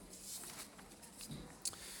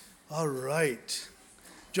All right.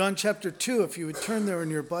 John chapter 2, if you would turn there in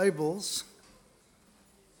your Bibles.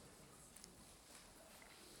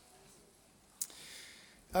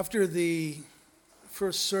 After the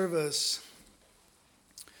first service,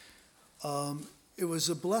 it was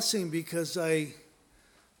a blessing because I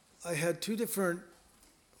had two different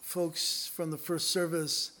folks from the first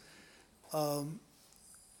service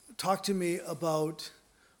talk to me about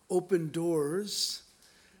open doors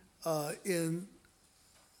in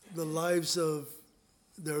the lives of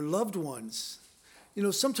their loved ones. You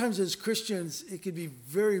know, sometimes as Christians, it can be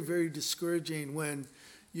very, very discouraging when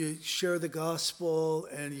you share the gospel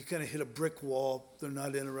and you kind of hit a brick wall. They're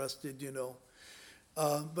not interested, you know.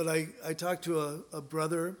 But I talked to a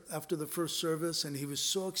brother after the first service, and he was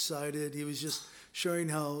so excited. He was just sharing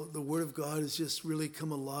how the Word of God has just really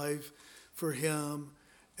come alive for him.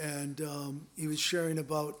 And he was sharing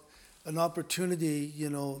about an opportunity, you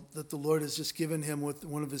know, that the Lord has just given him with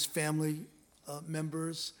one of his family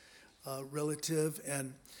members, relative.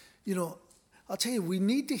 And, you know, I'll tell you, we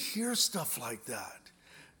need to hear stuff like that.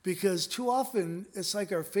 Because too often, it's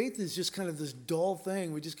like our faith is just kind of this dull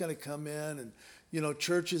thing. We just kind of come in and, you know,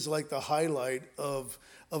 church is like the highlight of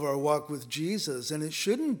our walk with Jesus. And it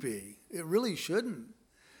shouldn't be. It really shouldn't.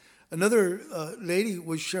 Another lady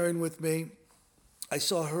was sharing with me. I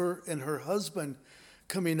saw her and her husband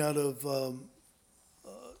coming out of,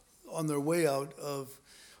 on their way out of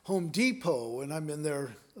Home Depot. And I'm in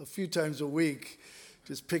there a few times a week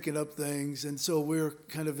just picking up things. And so we're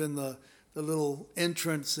kind of in the little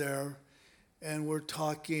entrance there, and we're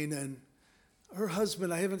talking, and her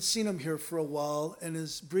husband, I haven't seen him here for a while, and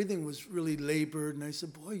his breathing was really labored, and I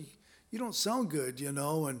said, boy, you don't sound good, you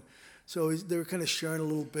know, and so they were kind of sharing a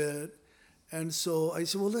little bit, and so I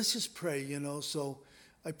said, well, let's just pray, you know, so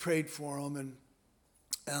I prayed for him,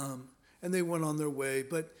 and they went on their way,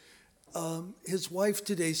 but his wife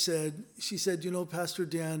today said, you know, Pastor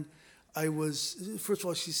Dan, first of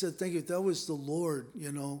all, she said, thank you, that was the Lord,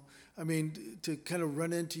 you know, I mean, to kind of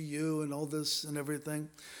run into you and all this and everything.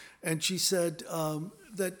 And she said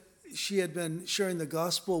that she had been sharing the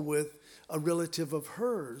gospel with a relative of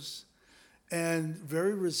hers, and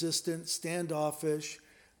very resistant, standoffish.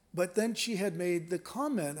 But then she had made the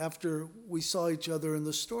comment after we saw each other in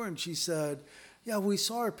the store, and she said, yeah, we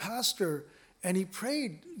saw our pastor, and he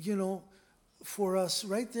prayed, you know, for us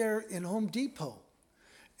right there in Home Depot.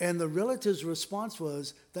 And the relative's response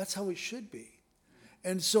was, that's how it should be.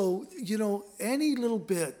 And so, you know, any little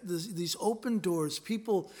bit, these open doors,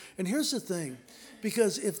 people, and here's the thing,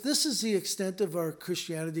 because if this is the extent of our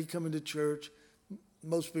Christianity coming to church,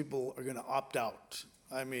 most people are going to opt out.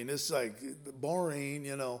 I mean, it's like boring,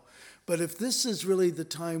 you know. But if this is really the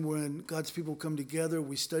time when God's people come together,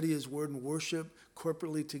 we study his word and worship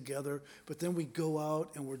corporately together, but then we go out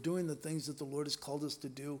and we're doing the things that the Lord has called us to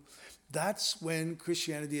do, that's when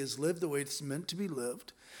Christianity is lived the way it's meant to be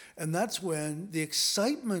lived. And that's when the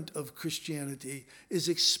excitement of Christianity is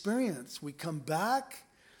experienced. We come back.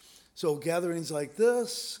 So gatherings like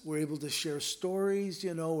this, we're able to share stories,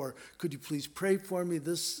 you know, or could you please pray for me?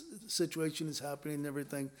 This situation is happening and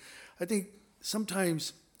everything. I think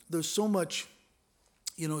sometimes there's so much,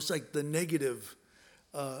 you know, it's like the negative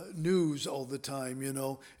news all the time, you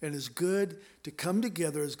know, and it's good to come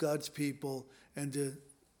together as God's people and to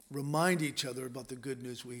remind each other about the good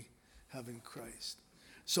news we have in Christ.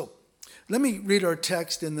 So let me read our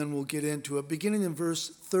text and then we'll get into it. Beginning in verse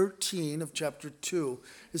 13 of chapter 2,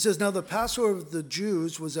 it says, now the Passover of the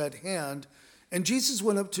Jews was at hand, and Jesus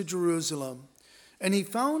went up to Jerusalem. And he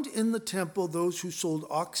found in the temple those who sold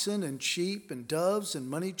oxen and sheep and doves and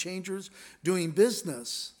money changers doing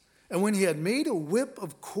business. And when he had made a whip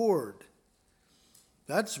of cord,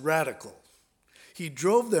 that's radical, he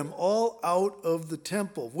drove them all out of the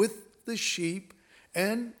temple with the sheep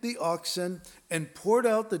and the oxen, and poured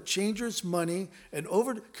out the changers' money. And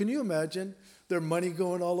can you imagine their money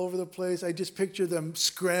going all over the place? I just picture them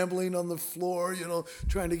scrambling on the floor, you know,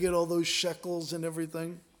 trying to get all those shekels and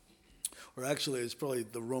everything. Or actually, it's probably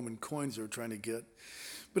the Roman coins they're trying to get.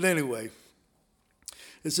 But anyway,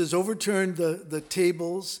 it says, overturned the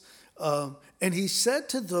tables. And he said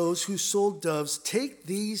to those who sold doves, take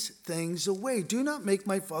these things away. Do not make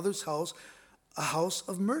my Father's house a house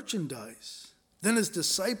of merchandise. Then his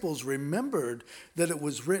disciples remembered that it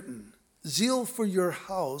was written, zeal for your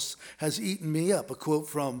house has eaten me up, a quote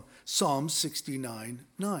from Psalm 69:9.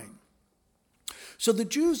 So the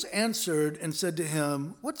Jews answered and said to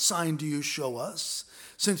him, what sign do you show us,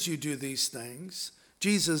 since you do these things?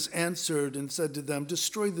 Jesus answered and said to them,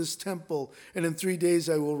 destroy this temple, and in 3 days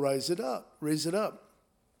I will raise it up.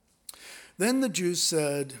 Then the Jews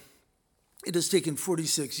said, it has taken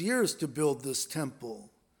 46 years to build this temple,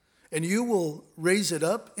 and you will raise it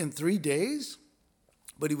up in 3 days?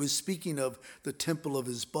 But he was speaking of the temple of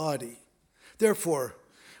his body. Therefore,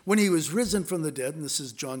 when he was risen from the dead, and this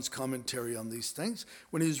is John's commentary on these things,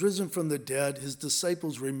 when he was risen from the dead, his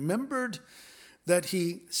disciples remembered that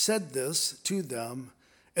he said this to them,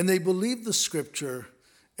 and they believed the scripture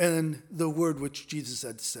and the word which Jesus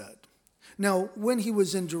had said. Now, when he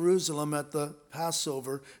was in Jerusalem at the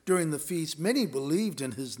Passover during the feast, many believed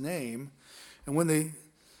in his name, and when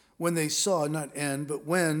they saw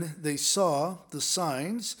the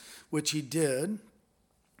signs which he did.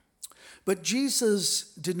 But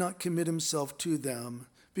Jesus did not commit himself to them,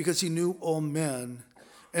 because he knew all men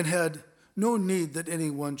and had no need that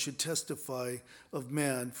anyone should testify of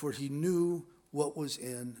man, for he knew what was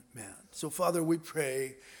in man. So, Father, we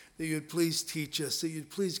pray that you'd please teach us, that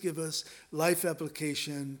you'd please give us life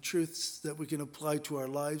application, truths that we can apply to our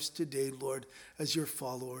lives today, Lord, as your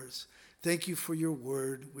followers. Thank you for your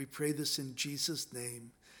word. We pray this in Jesus'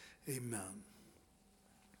 name. Amen.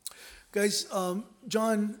 Guys,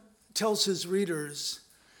 John tells his readers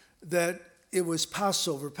that it was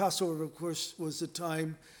Passover. Passover, of course, was the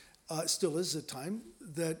time, still is the time,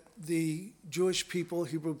 that the Jewish people,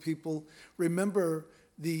 Hebrew people, remember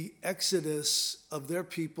the exodus of their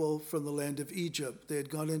people from the land of Egypt. They had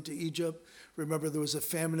gone into Egypt. Remember, there was a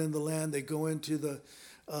famine in the land. They go into the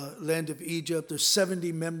land of Egypt. There's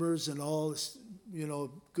 70 members in all,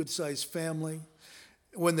 good-sized family.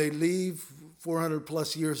 When they leave, 400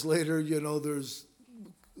 plus years later, there's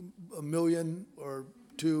 1 million or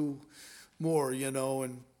two more,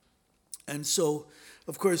 and so,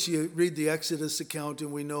 of course, you read the Exodus account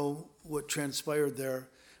and we know what transpired there.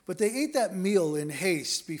 But they ate that meal in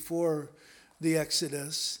haste before the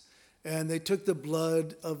Exodus, and they took the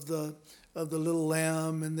blood of the little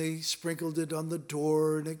lamb and they sprinkled it on the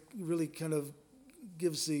door, and it really kind of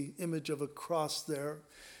gives the image of a cross there.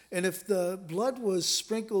 And if the blood was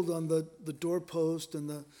sprinkled on the doorpost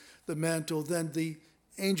and the mantle, then the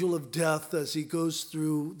angel of death, as he goes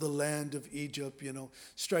through the land of Egypt,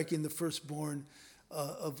 striking the firstborn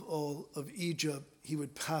of all of Egypt, he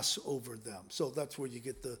would pass over them. So that's where you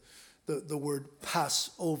get the word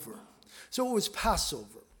Passover. So it was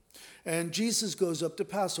Passover. And Jesus goes up to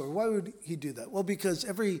Passover. Why would he do that? Well, because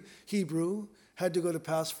every Hebrew had to go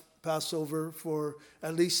to Passover for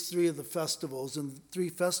at least 3 of the festivals. And the 3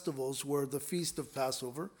 festivals were the Feast of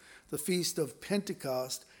Passover, the Feast of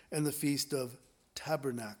Pentecost, and the Feast of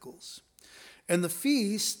Tabernacles. And the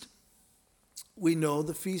feast, we know,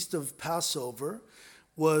 the Feast of Passover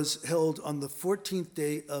was held on the 14th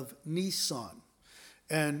day of Nisan.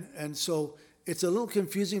 And so it's a little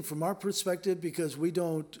confusing from our perspective, because we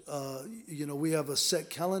don't, we have a set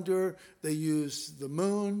calendar. They use the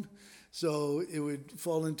moon, so it would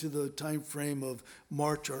fall into the time frame of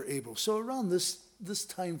March or April. So around this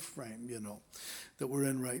time frame, that we're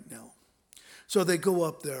in right now. So they go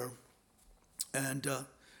up there, and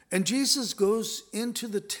Jesus goes into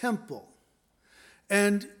the temple,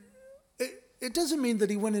 and it doesn't mean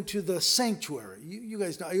that he went into the sanctuary. You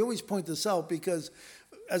guys know, I always point this out because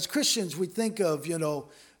as Christians, we think of, you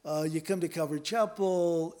come to Calvary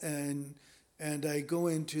Chapel and I go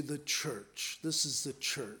into the church. This is the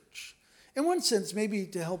church. In one sense, maybe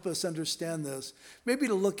to help us understand this, maybe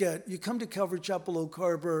to look at, you come to Calvary Chapel, Oak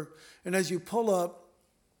Harbor, and as you pull up,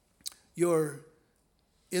 you're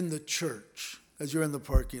in the church as you're in the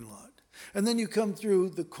parking lot. And then you come through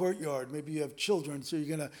the courtyard. Maybe you have children, so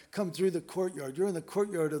you're going to come through the courtyard. You're in the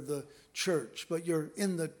courtyard of the church, but you're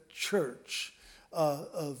in the church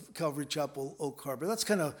of Calvary Chapel, Oak Harbor. That's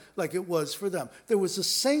kind of like it was for them. There was a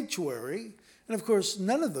sanctuary, and of course,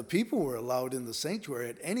 none of the people were allowed in the sanctuary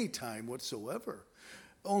at any time whatsoever.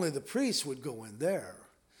 Only the priests would go in there.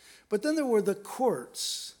 But then there were the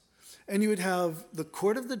courts, and you would have the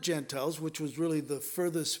court of the Gentiles, which was really the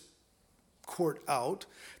furthest court out.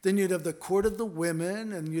 Then you'd have the court of the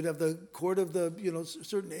women, and you'd have the court of the,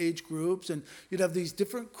 certain age groups, and you'd have these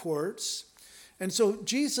different courts. And so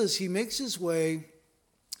Jesus, he makes his way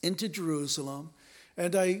into Jerusalem,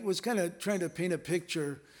 and I was kind of trying to paint a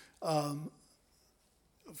picture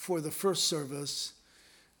for the first service.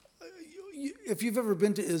 If you've ever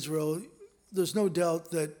been to Israel, there's no doubt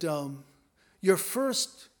that your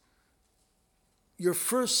first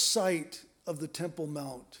sight of the Temple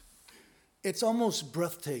Mount, it's almost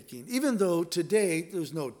breathtaking. Even though today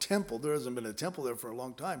there's no temple, there hasn't been a temple there for a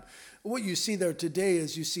long time. What you see there today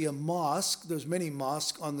is you see a mosque. There's many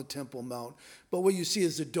mosques on the Temple Mount, but what you see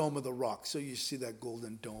is the Dome of the Rock. So you see that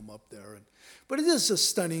golden dome up there. But it is a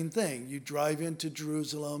stunning thing. You drive into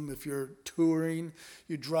Jerusalem. If you're touring,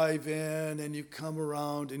 you drive in and you come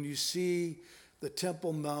around and you see the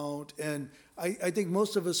Temple Mount, and I think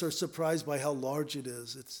most of us are surprised by how large it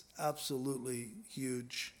is. It's absolutely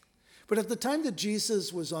huge. But at the time that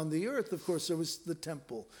Jesus was on the earth, of course, there was the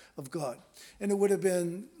temple of God. And it would have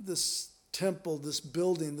been this temple, this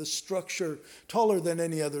building, this structure, taller than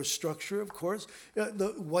any other structure, of course.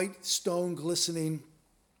 The white stone glistening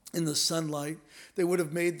in the sunlight. They would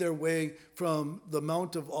have made their way from the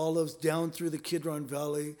Mount of Olives down through the Kidron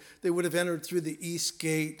Valley. They would have entered through the East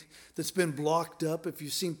Gate that's been blocked up. If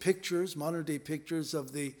you've seen pictures, modern day pictures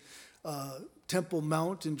of the Temple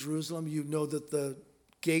Mount in Jerusalem, you know that the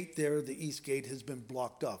gate there, the East Gate, has been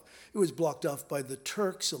blocked off. It was blocked off by the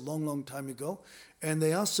Turks a long, long time ago. And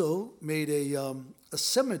they also made a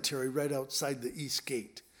cemetery right outside the East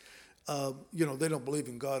Gate. They don't believe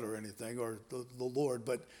in God or anything, or the Lord,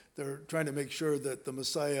 but they're trying to make sure that the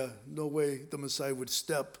Messiah, no way the Messiah would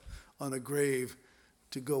step on a grave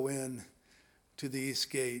to go in to the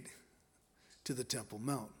East Gate to the Temple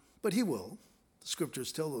Mount. But he will. The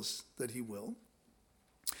scriptures tell us that he will.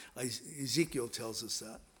 Ezekiel tells us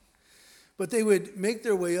that. But they would make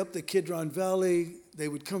their way up the Kidron Valley. They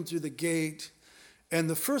would come through the gate. And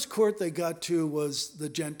the first court they got to was the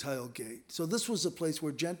Gentile gate. So this was a place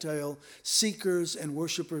where Gentile seekers and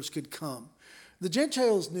worshipers could come. The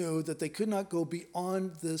Gentiles knew that they could not go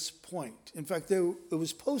beyond this point. In fact, it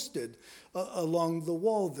was posted along the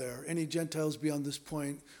wall there. Any Gentiles beyond this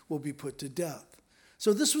point will be put to death.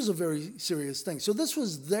 So this was a very serious thing. So this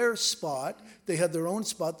was their spot. They had their own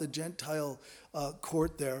spot, the Gentile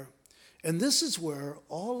court there. And this is where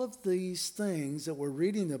all of these things that we're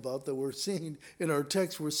reading about, that we're seeing in our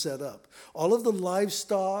text, were set up. All of the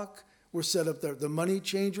livestock were set up there. The money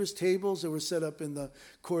changers' tables that were set up in the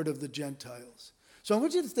court of the Gentiles. So I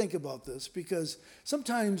want you to think about this, because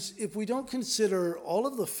sometimes if we don't consider all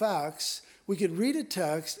of the facts, we could read a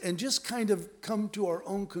text and just kind of come to our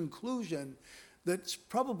own conclusion that's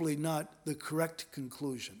probably not the correct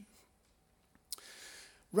conclusion.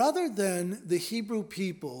 Rather than the Hebrew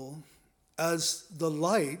people as the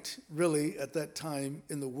light, really, at that time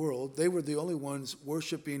in the world, they were the only ones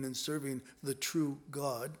worshiping and serving the true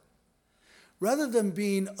God. Rather than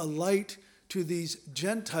being a light to these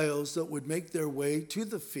Gentiles that would make their way to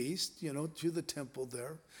the feast, to the temple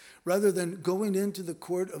there, rather than going into the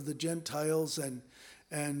court of the Gentiles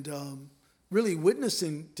and really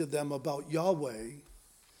witnessing to them about Yahweh,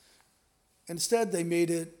 instead they made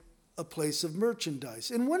it a place of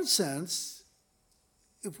merchandise. In one sense,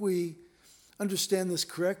 if we understand this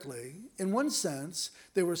correctly, in one sense,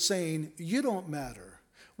 they were saying, you don't matter.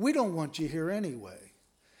 We don't want you here anyway.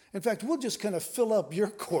 In fact, we'll just kind of fill up your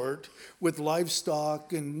court with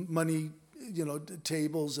livestock and money,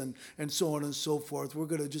 tables and so on and so forth. We're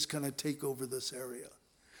going to just kind of take over this area.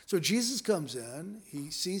 So Jesus comes in,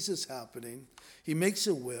 he sees this happening, he makes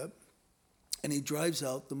a whip, and he drives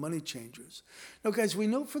out the money changers. Now, guys, we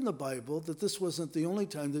know from the Bible that this wasn't the only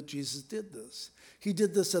time that Jesus did this. He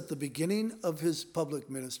did this at the beginning of his public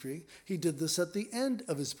ministry. He did this at the end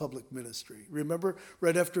of his public ministry. Remember,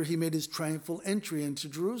 right after he made his triumphal entry into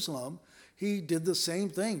Jerusalem, he did the same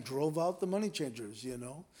thing, drove out the money changers,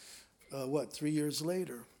 3 years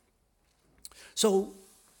later. So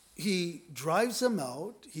he drives them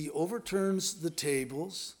out. He overturns the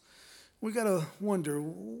tables. We got to wonder,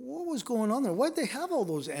 what was going on there? Why'd they have all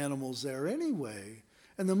those animals there anyway?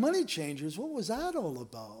 And the money changers, what was that all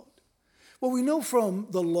about? Well, we know from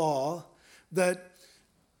the law that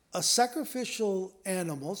a sacrificial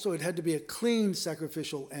animal, so it had to be a clean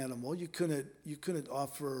sacrificial animal. You couldn't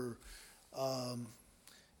offer, a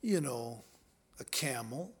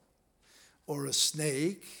camel or a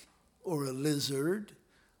snake or a lizard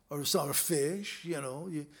or a fish,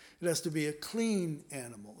 it has to be a clean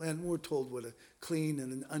animal. And we're told what a clean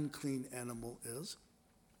and an unclean animal is.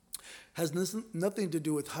 Has nothing to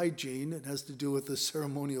do with hygiene. It has to do with the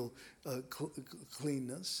ceremonial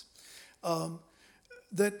cleanness.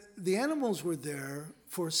 That the animals were there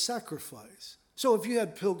for sacrifice. So if you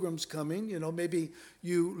had pilgrims coming, maybe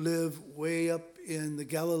you live way up in the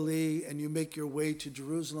Galilee and you make your way to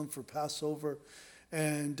Jerusalem for Passover,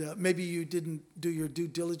 and maybe you didn't do your due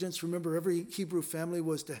diligence. Remember, every Hebrew family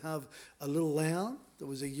was to have a little lamb that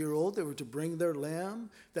was a year old. They were to bring their lamb.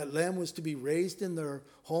 That lamb was to be raised in their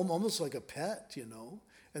home, almost like a pet,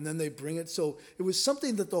 and then they bring it. So it was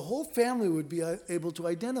something that the whole family would be able to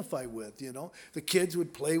identify with, The kids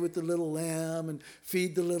would play with the little lamb and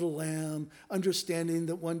feed the little lamb, understanding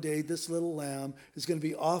that one day this little lamb is going to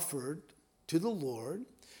be offered to the Lord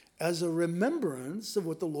as a remembrance of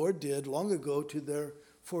what the Lord did long ago to their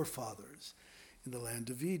forefathers in the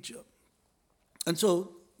land of Egypt. And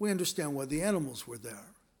so we understand why the animals were there.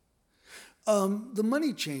 The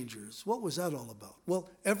money changers, what was that all about? Well,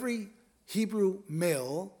 every Hebrew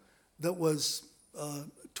male that was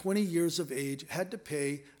 20 years of age had to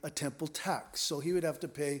pay a temple tax. So he would have to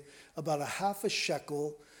pay about a half a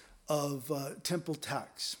shekel of temple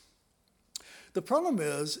tax. The problem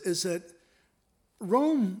is that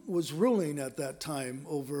Rome was ruling at that time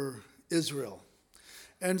over Israel.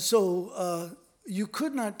 And so you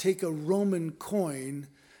could not take a Roman coin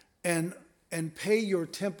and pay your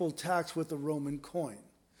temple tax with a Roman coin.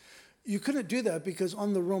 You couldn't do that because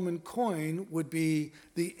on the Roman coin would be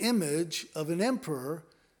the image of an emperor,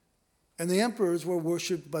 and the emperors were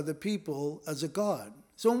worshipped by the people as a god.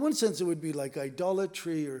 So in one sense, it would be like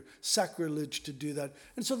idolatry or sacrilege to do that.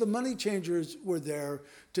 And so the money changers were there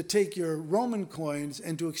to take your Roman coins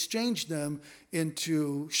and to exchange them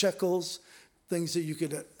into shekels, things that you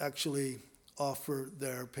could actually offer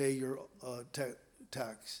there, pay your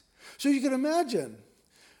tax. So you can imagine,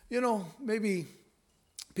 maybe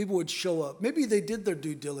people would show up. Maybe they did their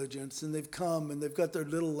due diligence and they've come and they've got their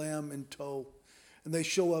little lamb in tow and they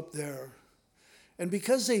show up there. And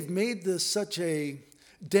because they've made this such a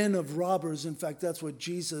den of robbers, in fact, that's what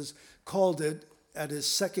Jesus called it at his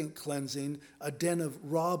second cleansing, a den of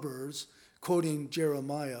robbers, quoting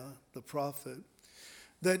Jeremiah, the prophet,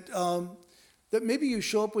 that maybe you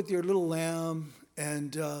show up with your little lamb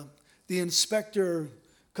and the inspector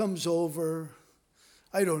comes over,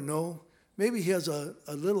 I don't know, maybe he has a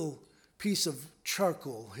little piece of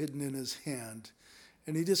charcoal hidden in his hand,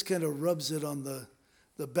 and he just kind of rubs it on the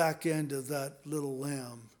back end of that little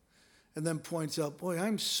lamb, and then points out, boy,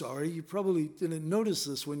 I'm sorry, you probably didn't notice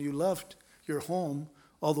this when you left your home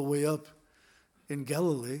all the way up in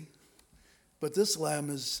Galilee, but this lamb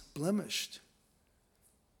is blemished.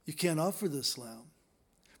 You can't offer this lamb.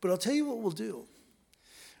 But I'll tell you what we'll do.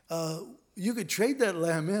 You could trade that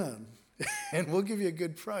lamb in, and we'll give you a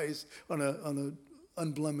good price on an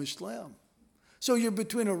unblemished lamb. So you're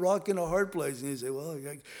between a rock and a hard place, and you say, well,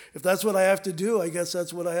 if that's what I have to do, I guess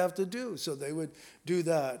that's what I have to do. So they would do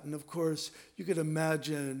that, and of course, you could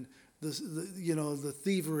imagine the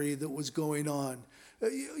thievery that was going on.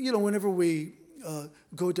 Whenever we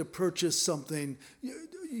go to purchase something,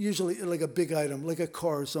 usually like a big item, like a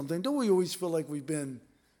car or something, don't we always feel like we've been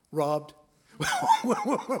robbed?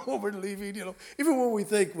 when we're leaving, even when we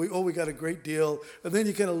think we got a great deal, and then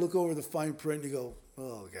you kind of look over the fine print and you go,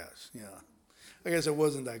 oh gosh, yeah, I guess it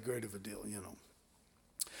wasn't that great of a deal,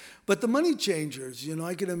 But the money changers,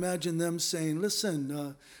 I can imagine them saying,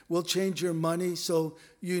 listen, we'll change your money, so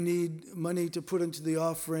you need money to put into the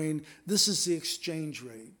offering. This is the exchange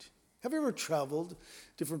rate. Have you ever traveled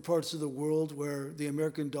different parts of the world where the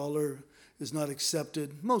American dollar is not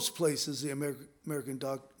accepted? Most places the American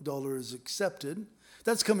dollar is accepted.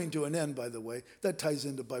 That's coming to an end, by the way. That ties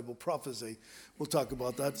into Bible prophecy. We'll talk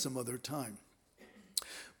about that some other time.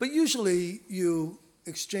 But usually you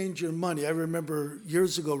exchange your money. I remember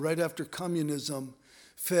years ago, right after communism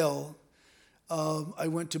fell, I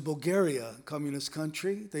went to Bulgaria, communist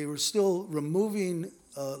country. They were still removing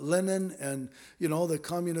Lenin and, the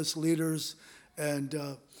communist leaders.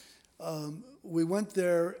 And we went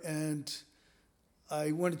there and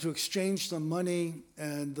I wanted to exchange some money,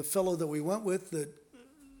 and the fellow that we went with that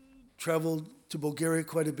traveled to Bulgaria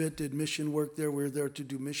quite a bit, did mission work there. We were there to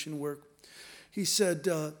do mission work. He said,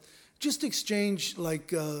 just exchange like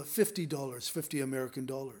 $50, 50 American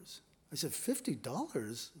dollars. I said,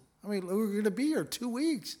 $50? I mean, we're going to be here 2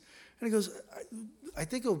 weeks. And he goes, I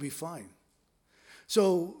think it'll be fine.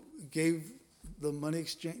 So gave the money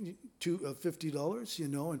exchange to $50,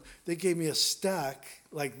 and they gave me a stack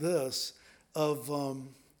like this of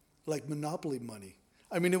like Monopoly money.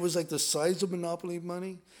 I mean, it was like the size of Monopoly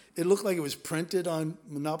money. It looked like it was printed on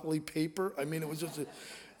Monopoly paper. I mean, it was just,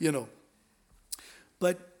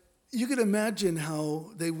 But you could imagine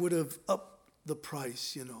how they would have upped the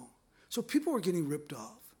price, So people were getting ripped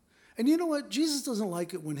off. And you know what? Jesus doesn't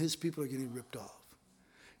like it when his people are getting ripped off.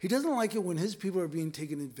 He doesn't like it when his people are being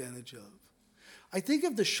taken advantage of. I think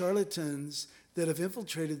of the charlatans that have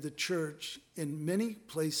infiltrated the church in many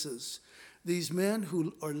places. These men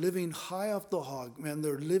who are living high off the hog, man,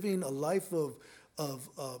 they're living a life of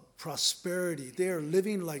prosperity. They are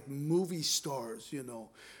living like movie stars,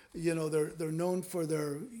 They're known for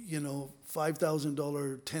their,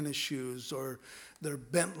 $5,000 tennis shoes or their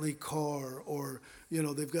Bentley car, or,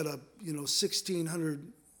 they've got a,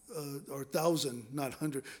 1,600 or 1,000, not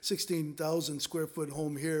 100, 16,000 square foot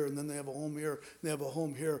home here, and then they have a home here, and they have a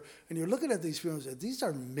home here. And you're looking at these people and say, these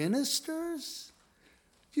are ministers?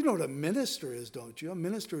 You know what a minister is, don't you? A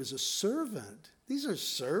minister is a servant. These are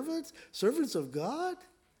servants? Servants of God?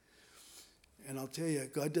 And I'll tell you,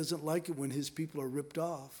 God doesn't like it when his people are ripped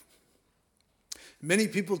off. Many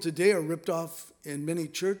people today are ripped off in many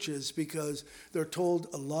churches because they're told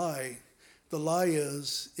a lie. The lie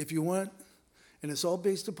is, if you want, and it's all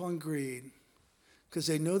based upon greed, because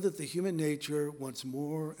they know that the human nature wants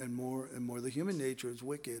more and more and more. The human nature is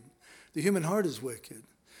wicked. The human heart is wicked.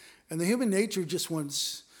 And the human nature just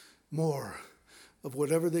wants more of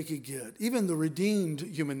whatever they could get. Even the redeemed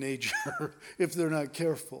human nature, if they're not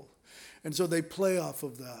careful. And so they play off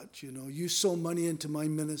of that, You sow money into my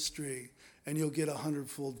ministry, and you'll get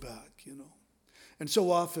 100-fold back, And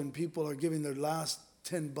so often people are giving their last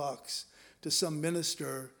 $10 to some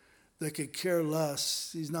minister that could care less.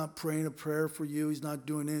 He's not praying a prayer for you. He's not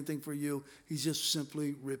doing anything for you. He's just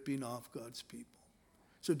simply ripping off God's people.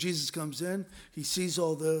 So Jesus comes in. He sees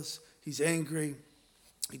all this. He's angry.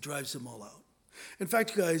 He drives them all out. In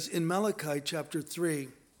fact, guys, in Malachi chapter 3,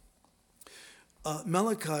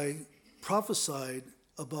 Malachi prophesied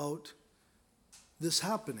about this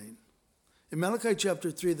happening. In Malachi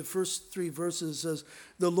chapter 3, the first 3 verses says,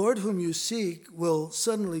 "The Lord whom you seek will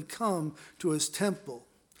suddenly come to his temple."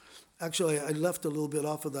 Actually, I left a little bit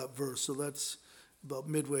off of that verse, so that's about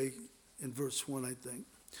midway in verse 1, I think.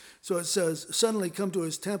 So it says, "Suddenly come to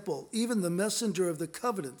his temple, even the messenger of the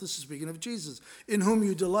covenant," this is speaking of Jesus, "in whom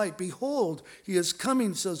you delight. Behold, he is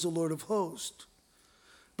coming, says the Lord of hosts.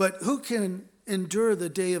 But who can endure the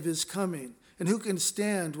day of his coming? And who can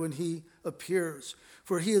stand when he appears?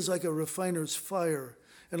 For he is like a refiner's fire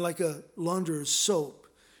and like a launderer's soap.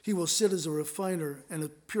 He will sit as a refiner and a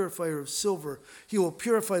purifier of silver. He will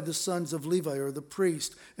purify the sons of Levi, or the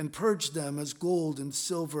priest, and purge them as gold and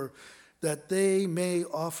silver, that they may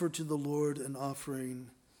offer to the Lord an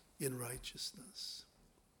offering in righteousness."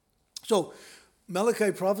 So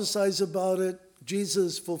Malachi prophesies about it.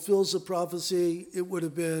 Jesus fulfills the prophecy. It would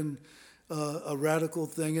have been a radical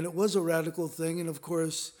thing, and it was a radical thing, and of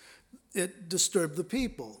course, it disturbed the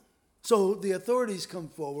people. So the authorities come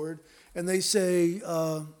forward, and they say,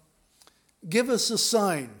 give us a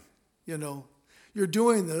sign, You're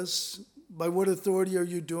doing this. By what authority are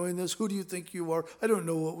you doing this? Who do you think you are? I don't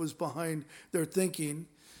know what was behind their thinking,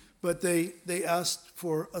 but they asked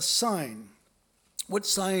for a sign. What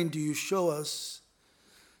sign do you show us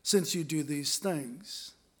since you do these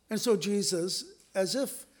things? And so Jesus, as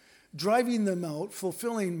if driving them out,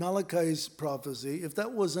 fulfilling Malachi's prophecy, if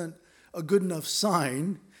that wasn't a good enough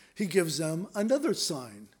sign, he gives them another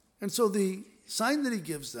sign. And so the sign that he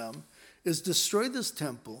gives them is, destroy this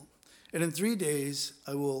temple, and in 3 days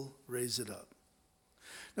I will raise it up.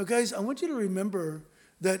 Now, guys, I want you to remember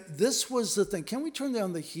that this was the thing. Can we turn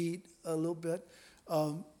down the heat a little bit?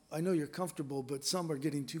 I know you're comfortable, but some are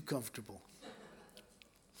getting too comfortable.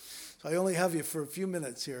 So I only have you for a few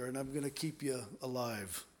minutes here, and I'm going to keep you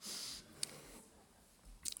alive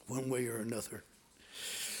one way or another.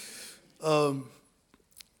 Where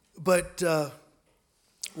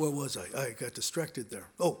was I? I got distracted there.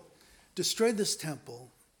 Oh, destroy this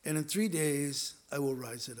temple, and in 3 days I will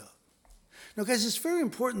rise it up. Now, guys, it's very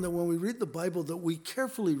important that when we read the Bible that we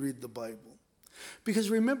carefully read the Bible. Because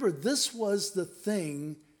remember, this was the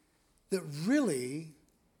thing that really,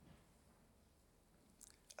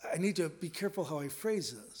 I need to be careful how I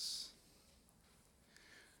phrase this.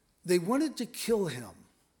 They wanted to kill him,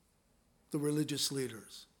 the religious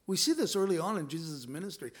leaders. We see this early on in Jesus'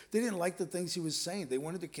 ministry. They didn't like the things he was saying. They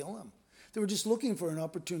wanted to kill him. They were just looking for an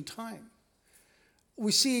opportune time.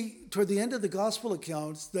 We see toward the end of the gospel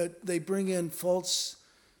accounts that they bring in false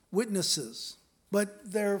witnesses,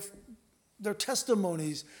 but their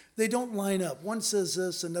testimonies, they don't line up. One says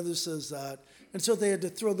this, another says that. And so they had to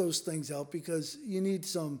throw those things out because you need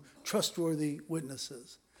some trustworthy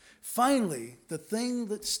witnesses. Finally, the thing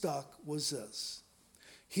that stuck was this.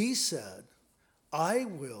 He said, I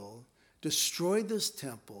will destroy this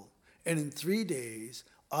temple, and in 3 days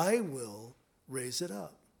I will raise it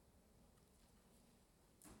up.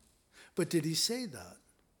 But did he say that?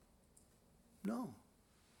 No.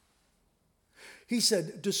 He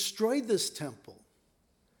said, destroy this temple.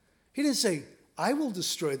 He didn't say, I will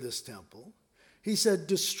destroy this temple. He said,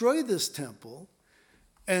 destroy this temple,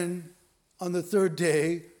 and on the 3rd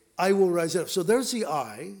day, I will rise it up. So there's the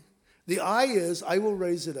I. The I is, I will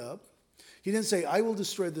raise it up. He didn't say, I will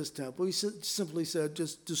destroy this temple. He simply said,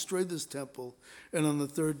 just destroy this temple, and on the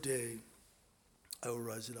 3rd day, I will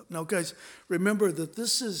rise it up. Now, guys, remember that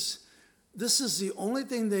this is the only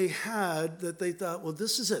thing they had that they thought, well,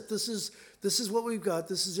 this is it. This is what we've got.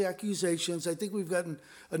 This is the accusations. I think we've gotten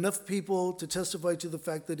enough people to testify to the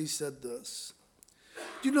fact that he said this.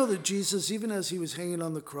 Do you know that Jesus, even as he was hanging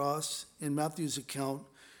on the cross, in Matthew's account,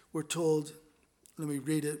 we're told, let me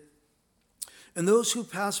read it. And those who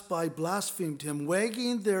passed by blasphemed him,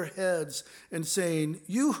 wagging their heads and saying,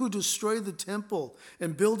 "You who destroy the temple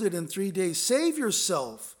and build it in 3 days, save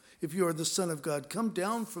yourself. If you are the Son of God, come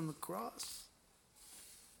down from the cross."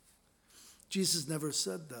 Jesus never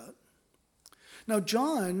said that. Now,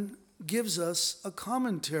 John gives us a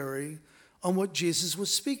commentary on what Jesus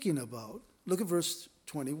was speaking about. Look at verse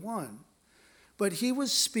 21. But he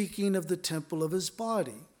was speaking of the temple of his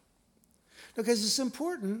body. Now, guys, it's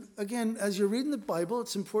important, again, as you're reading the Bible,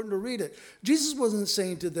 it's important to read it. Jesus wasn't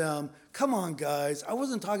saying to them, "Come on, guys, I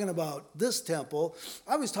wasn't talking about this temple.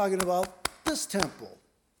 I was talking about this temple."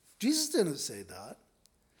 Jesus didn't say that.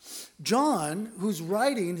 John, who's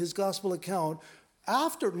writing his gospel account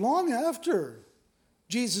long after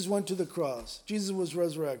Jesus went to the cross, Jesus was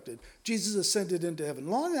resurrected, Jesus ascended into heaven,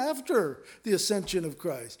 long after the ascension of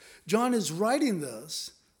Christ, John is writing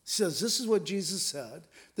this, says this is what Jesus said,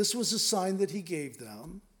 this was a sign that he gave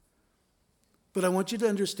them. But I want you to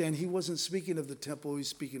understand, he wasn't speaking of the temple, he was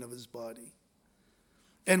speaking of his body.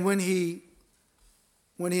 And when he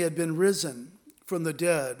had been risen from the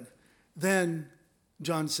dead, then,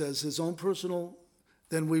 John says, his own personal,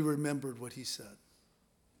 then we remembered what he said.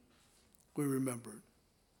 We remembered.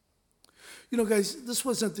 You know, guys, this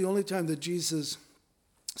wasn't the only time that Jesus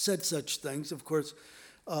said such things. Of course,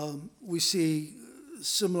 we see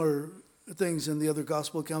similar things in the other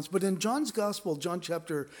gospel accounts. But in John's gospel, John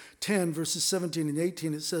chapter 10, verses 17 and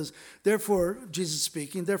 18, it says, "Therefore," Jesus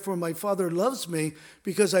speaking, "therefore my Father loves me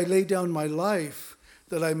because I lay down my life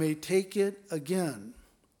that I may take it again.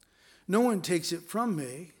 No one takes it from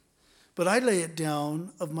me, but I lay it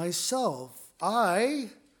down of myself.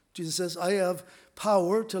 Jesus says, I have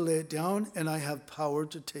power to lay it down, and I have power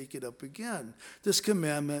to take it up again. This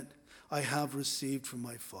commandment I have received from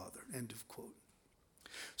my Father." End of quote.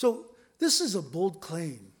 So this is a bold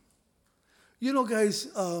claim. You know, guys,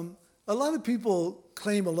 a lot of people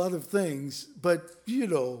claim a lot of things, but,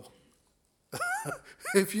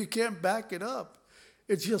 if you can't back it up,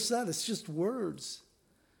 it's just that. It's just words.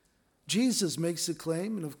 Jesus makes the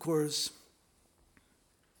claim, and of course,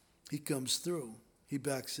 he comes through. He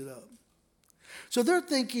backs it up. So they're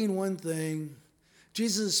thinking one thing.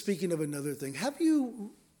 Jesus is speaking of another thing. Have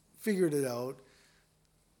you figured it out,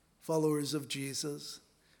 followers of Jesus,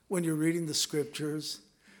 when you're reading the scriptures,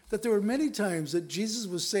 that there were many times that Jesus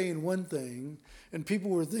was saying one thing and people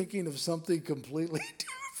were thinking of something completely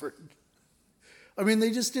different? I mean,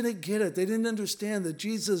 they just didn't get it. They didn't understand that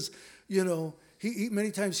Jesus, he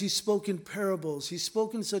many times he spoke in parables. He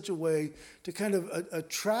spoke in such a way to kind of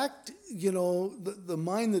attract, the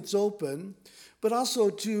mind that's open, but also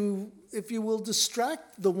to, if you will,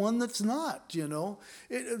 distract the one that's not,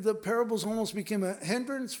 The parables almost became a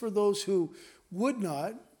hindrance for those who would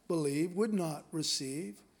not believe, would not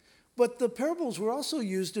receive. But the parables were also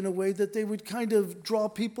used in a way that they would kind of draw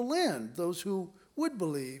people in, those who would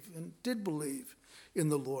believe and did believe in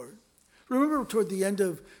the Lord. Remember toward the end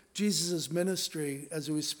of Jesus' ministry, as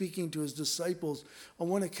he was speaking to his disciples, on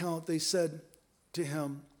one account they said to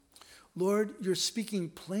him, "Lord, you're speaking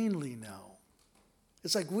plainly now."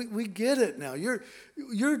 It's like, we get it now. You're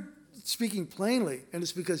speaking plainly. And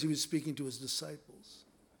it's because he was speaking to his disciples.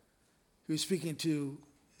 He was speaking to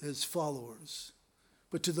his followers.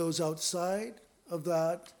 But to those outside of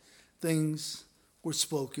that, things were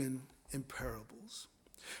spoken in parables.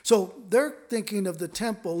 So they're thinking of the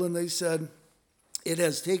temple, and they said, it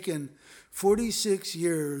has taken 46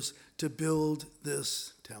 years to build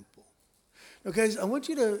this temple. Now, guys, I want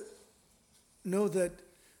you to know that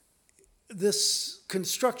this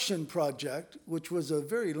construction project, which was a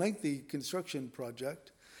very lengthy construction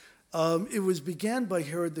project, it was began by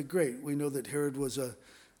Herod the Great. We know that Herod was a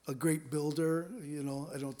great builder.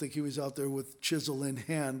 I don't think he was out there with chisel in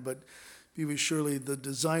hand, but he was surely the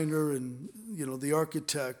designer and, the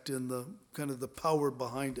architect and the kind of the power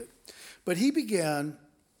behind it. But he began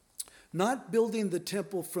not building the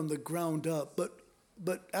temple from the ground up,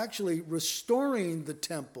 but actually restoring the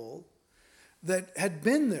temple that had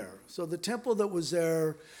been there. So the temple that was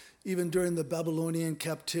there even during the Babylonian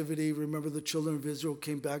captivity, remember the children of Israel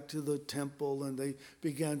came back to the temple and they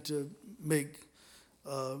began to make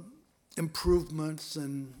improvements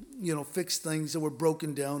and, fix things that were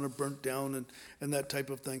broken down or burnt down and that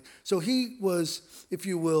type of thing. So he was, if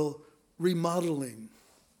you will, remodeling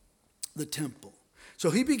the temple.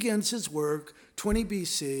 So he begins his work 20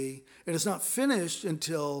 BC, and it's not finished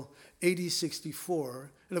until AD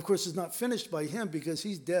 64. And of course, it's not finished by him because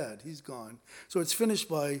he's dead, he's gone. So it's finished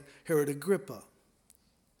by Herod Agrippa.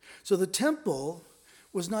 So the temple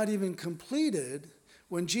was not even completed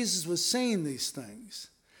when Jesus was saying these things.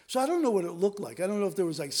 So I don't know what it looked like. I don't know if there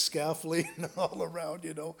was like scaffolding all around,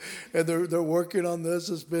 and they're working on this.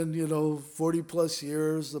 It's been, 40 plus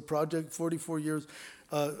years. The project, 44 years,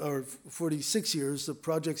 or 46 years. The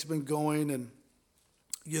project's been going, and,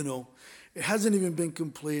 it hasn't even been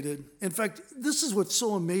completed. In fact, this is what's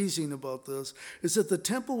so amazing about this, is that the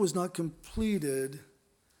temple was not completed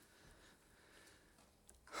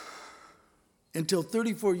until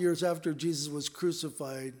 34 years after Jesus was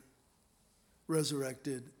crucified,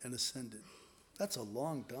 resurrected, and ascended. That's a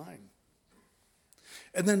long time.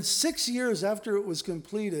 And then 6 years after it was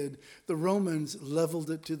completed, the Romans leveled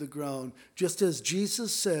it to the ground, just as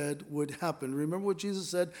Jesus said would happen. Remember what Jesus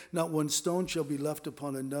said? Not one stone shall be left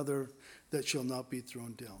upon another that shall not be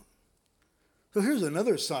thrown down. So here's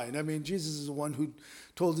another sign. I mean, Jesus is the one who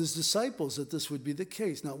told his disciples that this would be the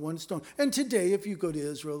case, not one stone. And today, if you go to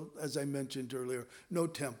Israel, as I mentioned earlier, no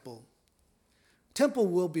temple. Temple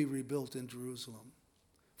will be rebuilt in Jerusalem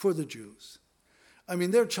for the Jews. I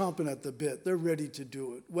mean, they're chomping at the bit. They're ready to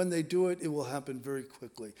do it. When they do it, it will happen very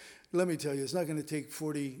quickly. Let me tell you, it's not going to take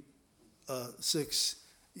 46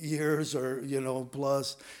 years or,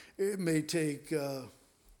 plus. It may take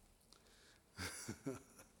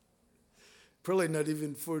probably not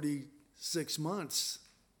even 46 months.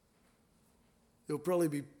 It'll probably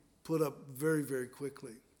be put up very, very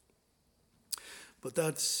quickly. But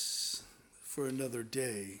that's for another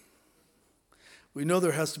day. We know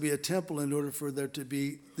there has to be a temple in order for there to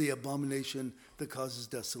be the abomination that causes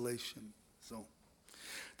desolation. So,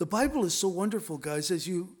 the Bible is so wonderful, guys. As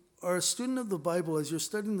you are a student of the Bible, as you're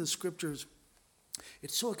studying the scriptures,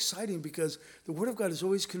 it's so exciting because the Word of God is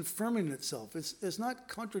always confirming itself. It's not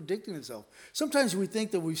contradicting itself. Sometimes we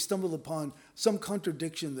think that we've stumbled upon some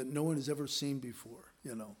contradiction that no one has ever seen before,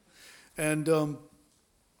 And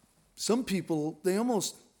some people, they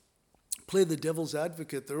almost play the devil's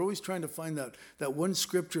advocate. They're always trying to find that one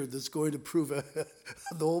scripture that's going to prove the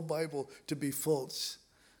whole Bible to be false.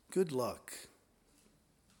 Good luck.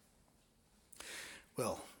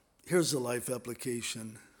 Well, here's the life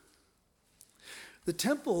application. The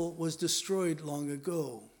temple was destroyed long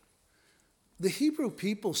ago. The Hebrew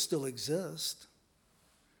people still exist.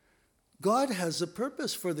 God has a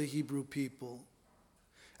purpose for the Hebrew people.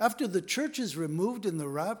 After the church is removed in the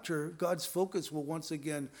rapture, God's focus will once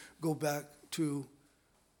again go back to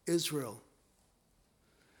Israel.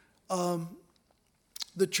 The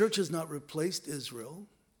church has not replaced Israel.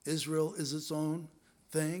 Israel is its own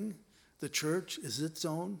thing. The church is its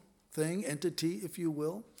own thing, entity, if you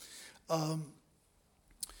will.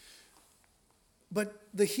 But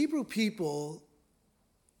the Hebrew people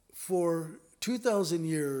for 2,000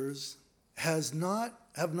 years have not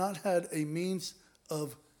had a means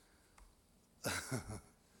of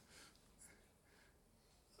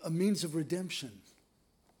redemption.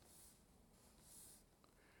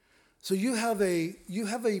 So you have a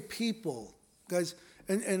people, guys,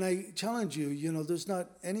 and I challenge you, there's not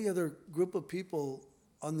any other group of people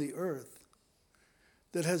on the earth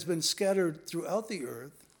that has been scattered throughout the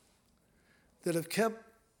earth that have kept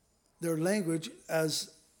their language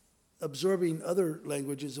as absorbing other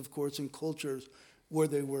languages, of course, and cultures where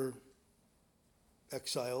they were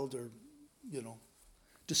exiled or,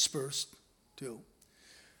 dispersed to.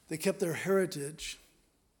 They kept their heritage.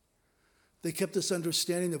 They kept this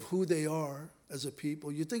understanding of who they are as a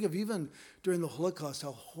people. You think of even during the Holocaust,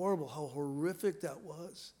 how horrible, how horrific that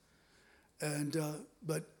was. And,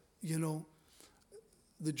 but,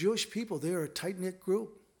 the Jewish people, they are a tight-knit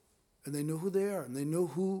group. And they know who they are, and they know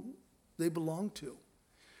who they belong to.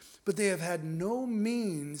 But they have had no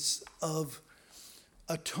means of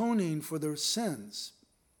atoning for their sins.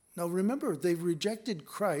 Now remember, they've rejected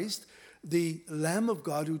Christ, the Lamb of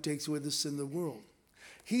God who takes away the sin of the world.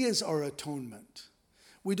 He is our atonement.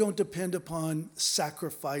 We don't depend upon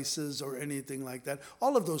sacrifices or anything like that.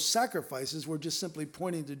 All of those sacrifices were just simply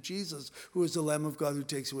pointing to Jesus, who is the Lamb of God who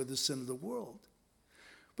takes away the sin of the world.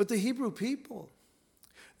 But the Hebrew people,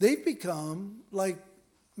 they've become like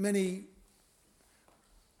many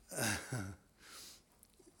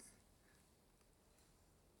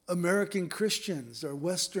American Christians or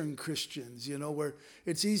Western Christians, where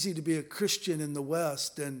it's easy to be a Christian in the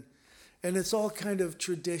West and it's all kind of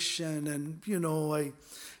tradition and, I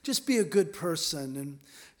just be a good person. And,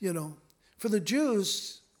 for the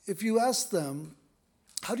Jews, if you ask them,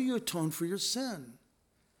 how do you atone for your sin?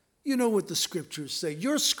 You know what the scriptures say,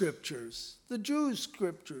 your scriptures, the Jews'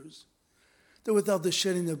 scriptures, that without the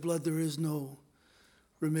shedding of blood there is no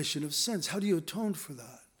remission of sins. How do you atone for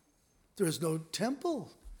that? There is no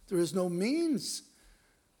temple. There is no means.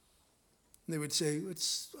 And they would say,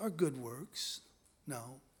 it's our good works.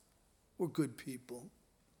 No, we're good people.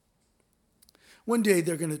 One day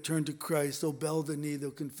they're going to turn to Christ. They'll bow the knee.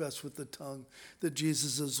 They'll confess with the tongue that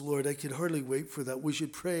Jesus is Lord. I could hardly wait for that. We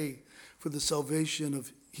should pray for the salvation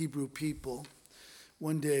of Hebrew people.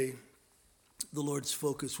 One day, the Lord's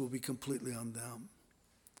focus will be completely on them.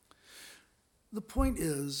 The point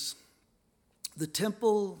is, the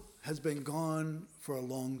temple has been gone for a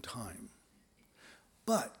long time.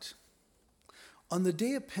 But on the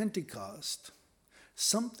day of Pentecost,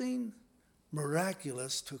 something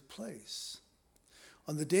miraculous took place.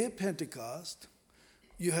 On the day of Pentecost,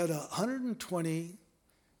 you had 120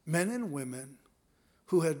 men and women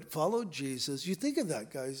who had followed Jesus. You think of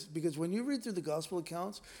that, guys, because when you read through the gospel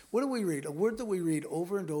accounts, what do we read? A word that we read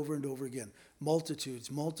over and over and over again.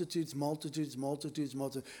 Multitudes, multitudes, multitudes, multitudes,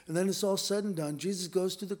 multitudes. And then it's all said and done. Jesus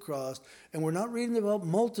goes to the cross, and we're not reading about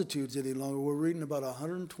multitudes any longer. We're reading about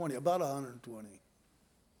 120, about 120.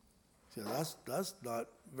 So that's not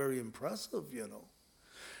very impressive,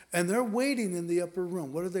 And they're waiting in the upper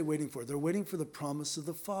room. What are they waiting for? They're waiting for the promise of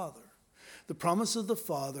the Father. The promise of the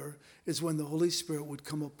Father is when the Holy Spirit would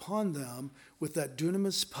come upon them with that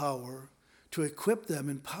dunamis power to equip them,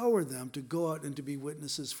 empower them to go out and to be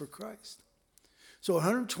witnesses for Christ. So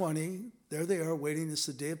 120, there they are waiting. It's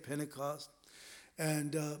the day of Pentecost.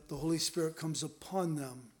 And the Holy Spirit comes upon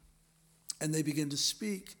them. And they begin to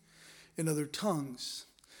speak in other tongues.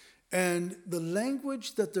 And the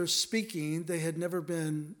language that they're speaking, they had never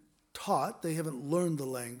been taught. They haven't learned the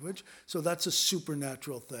language. So that's a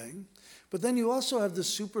supernatural thing. But then you also have the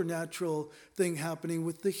supernatural thing happening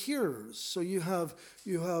with the hearers. So you have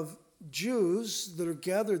Jews that are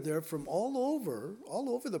gathered there from all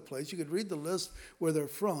over the place. You could read the list where they're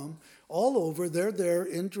from. All over, they're there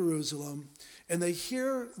in Jerusalem. And they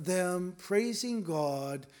hear them praising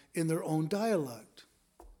God in their own dialect.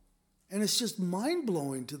 And it's just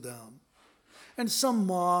mind-blowing to them. And some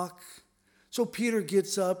mock. So Peter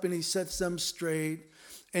gets up and he sets them straight.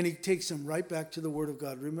 And he takes them right back to the Word of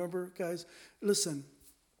God. Remember, guys, listen,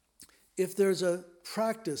 if there's a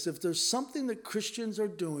practice, if there's something that Christians are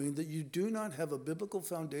doing that you do not have a biblical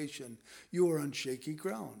foundation, you are on shaky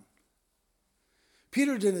ground.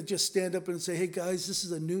 Peter didn't just stand up and say, hey, guys, this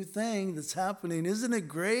is a new thing that's happening. Isn't it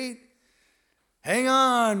great? Hang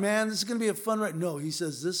on, man, this is going to be a fun ride. No, he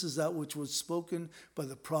says this is that which was spoken by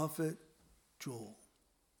the prophet Joel.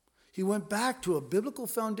 He went back to a biblical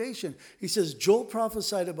foundation. He says, Joel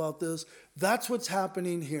prophesied about this. That's what's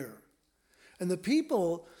happening here. And the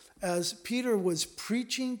people, as Peter was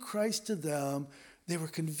preaching Christ to them, they were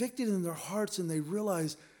convicted in their hearts and they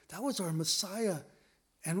realized that was our Messiah.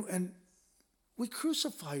 And we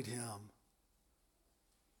crucified him.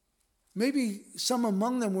 Maybe some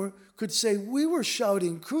among them could say, we were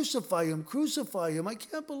shouting, crucify him, crucify him. I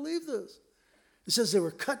can't believe this. It says they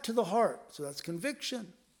were cut to the heart. So that's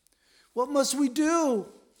conviction. What must we do?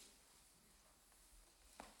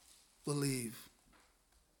 Believe.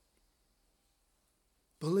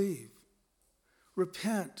 Believe.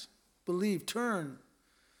 Repent. Believe. Turn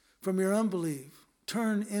from your unbelief.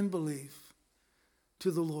 Turn in belief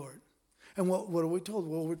to the Lord. And what are we told?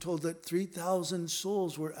 Well, we're told that 3,000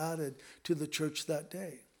 souls were added to the church that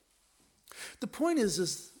day. The point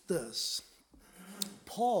is this.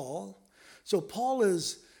 Paul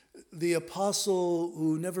is the apostle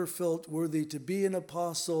who never felt worthy to be an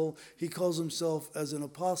apostle. He calls himself as an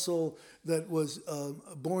apostle that was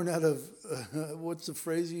born out of, what's the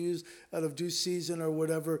phrase he used? Out of due season or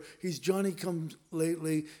whatever. He's Johnny come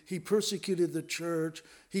lately. He persecuted the church.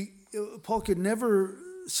 Paul could never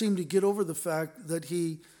seem to get over the fact that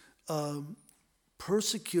he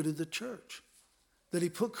persecuted the church, that he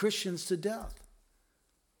put Christians to death.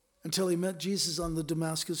 Until he met Jesus on the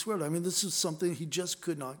Damascus Road. I mean, this is something he just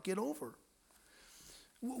could not get over.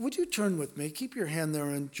 Would you turn with me? Keep your hand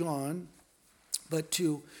there in John, but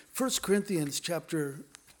to 1 Corinthians chapter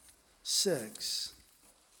 6.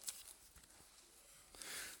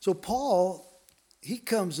 So Paul, he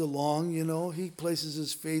comes along, he places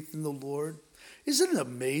his faith in the Lord. Isn't it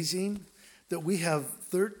amazing that we have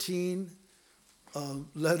 13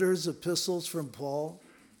 letters, epistles from Paul?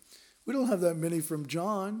 We don't have that many from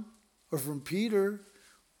John or from Peter.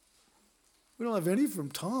 We don't have any from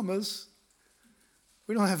Thomas.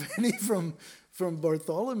 We don't have any from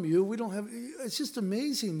Bartholomew. We don't have. It's just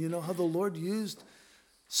amazing, how the Lord used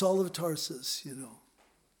Saul of Tarsus,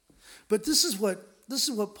 But this is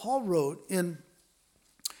what Paul wrote in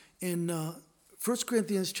 1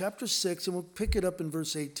 Corinthians chapter 6, and we'll pick it up in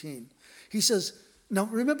verse 18. He says, now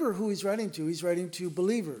remember who he's writing to. He's writing to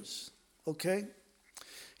believers, okay?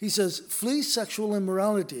 He says, flee sexual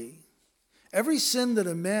immorality. Every sin that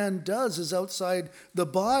a man does is outside the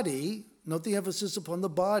body. Note the emphasis upon the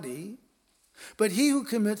body. But he who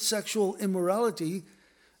commits sexual immorality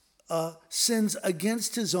sins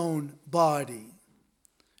against his own body.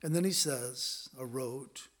 And then he says, or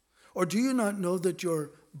wrote, or do you not know that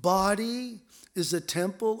your body is a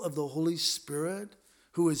temple of the Holy Spirit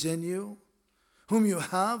who is in you, whom you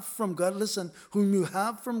have from God? Listen, whom you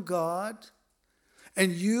have from God,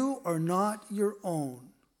 and you are not your own.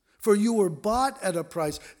 For you were bought at a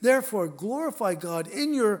price. Therefore, glorify God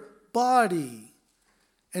in your body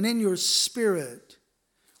and in your spirit,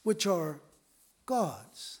 which are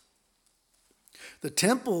God's. The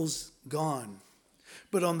temple's gone.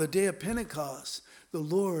 But on the day of Pentecost, the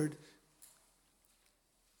Lord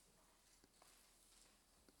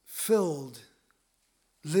filled,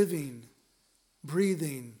 living,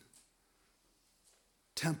 breathing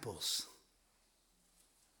temples.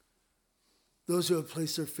 Those who have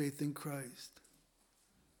placed their faith in Christ.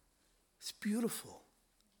 It's beautiful.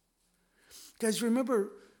 Guys,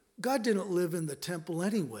 remember, God didn't live in the temple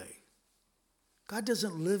anyway. God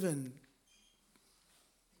doesn't live in,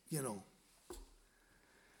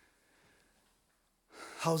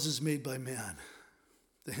 houses made by man,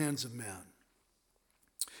 the hands of man.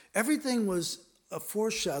 Everything was a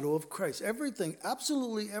foreshadow of Christ. Everything,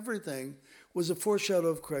 absolutely everything, was a foreshadow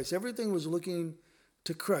of Christ. Everything was looking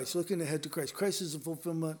to Christ, looking ahead to Christ. Christ is the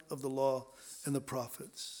fulfillment of the law and the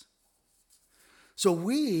prophets. So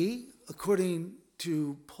we, according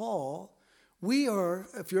to Paul, we are,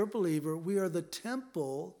 if you're a believer, we are the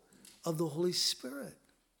temple of the Holy Spirit.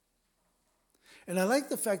 And I like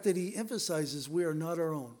the fact that he emphasizes we are not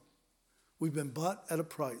our own. We've been bought at a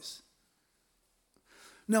price.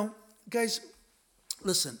 Now, guys,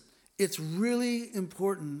 listen, it's really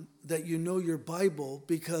important that you know your Bible,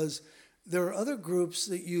 because there are other groups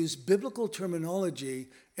that use biblical terminology,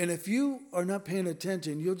 and if you are not paying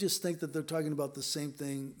attention, you'll just think that they're talking about the same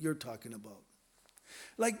thing you're talking about.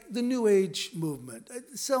 Like the New Age movement.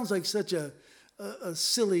 It sounds like such a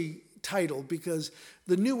silly title, because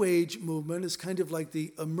the New Age movement is kind of like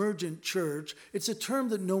the emergent church. It's a term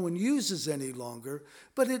that no one uses any longer,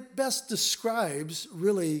 but it best describes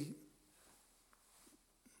really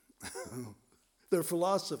their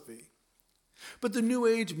philosophy. But the New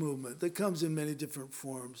Age movement that comes in many different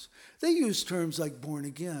forms, they use terms like born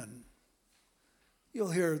again.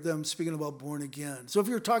 You'll hear them speaking about born again. So if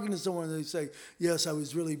you're talking to someone and they say, yes, I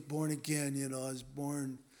was really born again, I was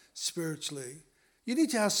born spiritually. You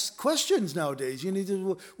need to ask questions nowadays. You need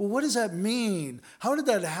to, well, what does that mean? How did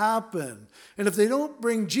that happen? And if they don't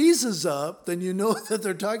bring Jesus up, then you know that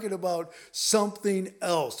they're talking about something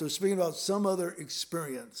else. They're speaking about some other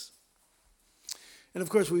experience. And of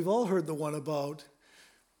course, we've all heard the one about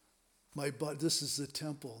this is the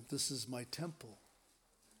temple. This is my temple.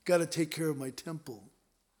 Got to take care of my temple.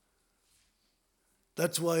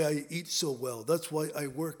 That's why I eat so well. That's why I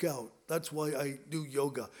work out. That's why I do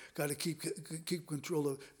yoga. Got to keep control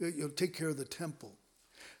of, take care of the temple.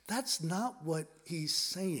 That's not what he's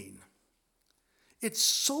saying. It's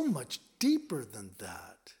so much deeper than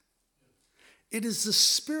that. It is the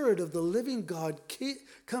Spirit of the living God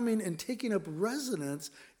coming and taking up residence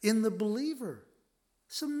in the believer.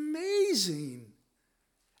 It's amazing.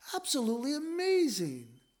 Absolutely amazing.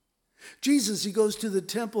 Jesus, he goes to the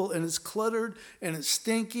temple and it's cluttered and it's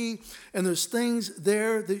stinky and there's things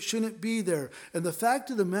there that shouldn't be there. And the fact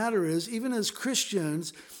of the matter is, even as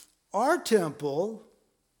Christians, our temple,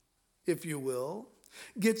 if you will,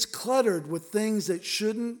 gets cluttered with things that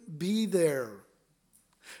shouldn't be there.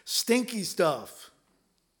 Stinky stuff.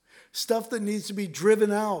 Stuff that needs to be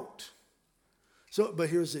driven out. But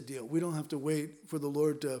here's the deal. We don't have to wait for the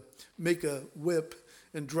Lord to make a whip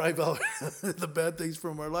and drive out the bad things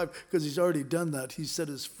from our life, because he's already done that. He set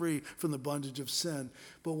us free from the bondage of sin.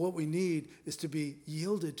 But what we need is to be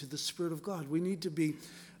yielded to the Spirit of God. We need to be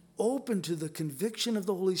open to the conviction of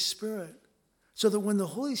the Holy Spirit, so that when the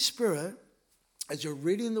Holy Spirit, as you're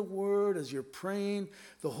reading the Word, as you're praying,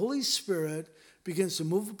 the Holy Spirit begins to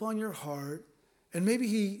move upon your heart, and maybe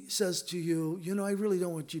he says to you, I really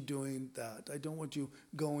don't want you doing that. I don't want you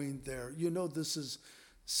going there. This is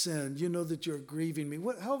sin. That you're grieving me.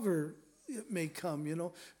 However it may come,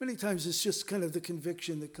 Many times it's just kind of the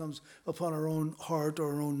conviction that comes upon our own heart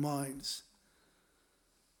or our own minds.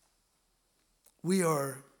 We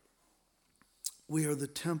are the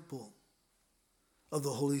temple of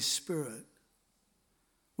the Holy Spirit.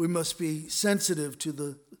 We must be sensitive to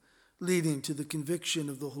the leading, to the conviction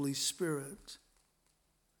of the Holy Spirit.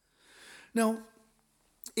 Now,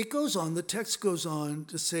 the text goes on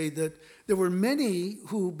to say that there were many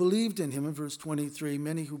who believed in him, in verse 23,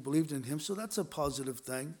 many who believed in him, so that's a positive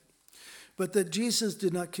thing. But that Jesus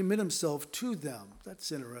did not commit himself to them. That's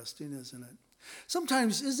interesting, isn't it?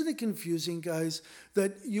 Sometimes, isn't it confusing, guys,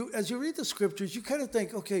 that as you read the scriptures, you kind of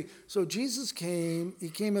think, okay, so Jesus came, he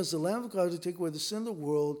came as the Lamb of God to take away the sin of the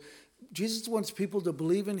world. Jesus wants people to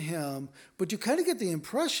believe in him, but you kind of get the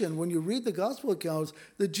impression when you read the gospel accounts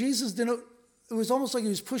that Jesus didn't, it was almost like he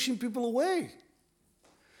was pushing people away.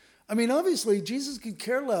 I mean, obviously, Jesus could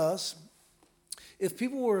care less if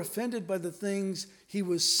people were offended by the things he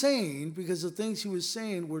was saying, because the things he was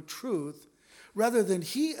saying were truth, rather than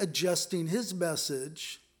he adjusting his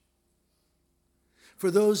message for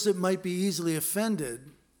those that might be easily offended.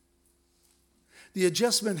 The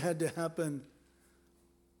adjustment had to happen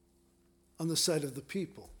on the side of the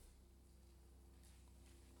people.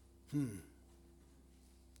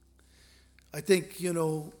 I think,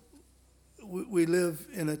 we live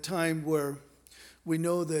in a time where we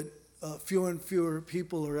know that fewer and fewer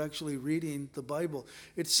people are actually reading the Bible.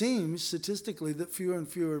 It seems statistically that fewer and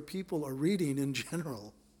fewer people are reading in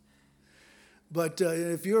general. But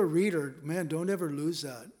if you're a reader, man, don't ever lose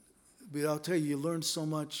that. But I'll tell you, you learn so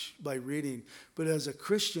much by reading. But as a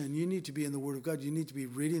Christian, you need to be in the Word of God. You need to be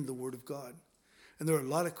reading the Word of God. And there are a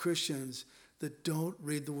lot of Christians that don't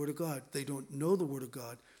read the Word of God. They don't know the Word of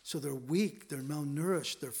God. So they're weak, they're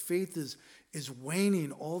malnourished, their faith is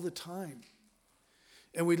waning all the time.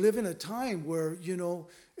 And we live in a time where,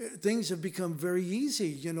 things have become very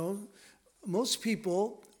easy. Most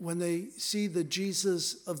people, when they see the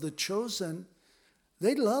Jesus of the chosen,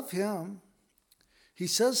 they love him. He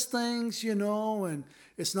says things, and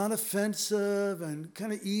it's not offensive and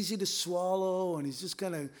kind of easy to swallow, and he's just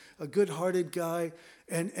kind of a good-hearted guy.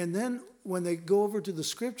 And then when they go over to the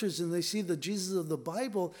scriptures and they see the Jesus of the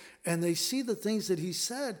Bible and they see the things that he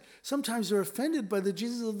said, sometimes they're offended by the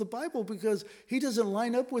Jesus of the Bible because he doesn't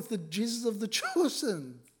line up with the Jesus of the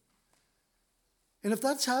chosen. And if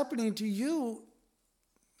that's happening to you,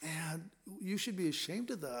 man, you should be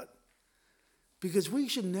ashamed of that. Because we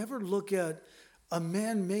should never look at a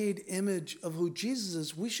man-made image of who Jesus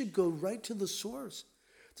is. We should go right to the source.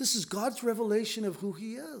 This is God's revelation of who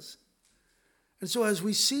he is. And so as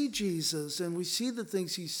we see Jesus and we see the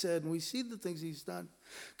things he said and we see the things he's done,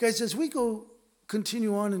 guys, as we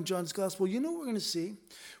continue on in John's gospel, you know what we're going to see?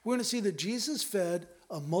 We're going to see that Jesus fed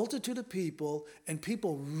a multitude of people, and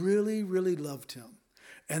people really, really loved him.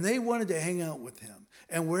 And they wanted to hang out with him.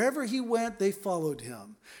 And wherever he went, they followed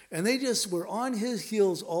him. And they just were on his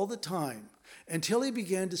heels all the time until he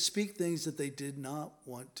began to speak things that they did not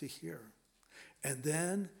want to hear. And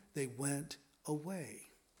then they went away.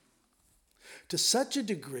 To such a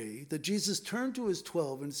degree that Jesus turned to his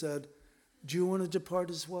 12 and said, "Do you want to depart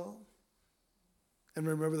as well?" And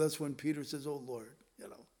remember, that's when Peter says, "Oh, Lord,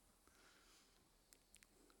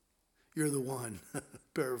 you're the one."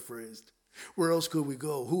 Paraphrased. Where else could we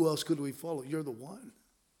go? Who else could we follow? You're the one.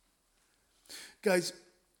 Guys,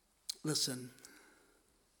 listen.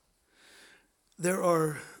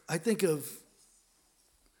 I think of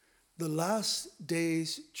the last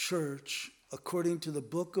days church according to the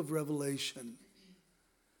book of Revelation.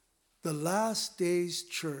 The last days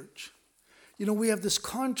church. We have this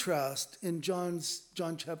contrast in John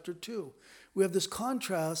chapter 2. We have this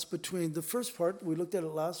contrast between the first part, we looked at it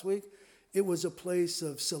last week. It was a place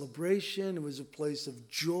of celebration. It was a place of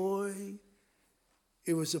joy.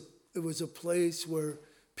 It was a place where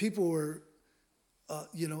people were,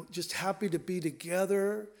 just happy to be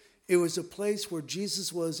together. It was a place where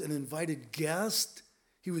Jesus was an invited guest.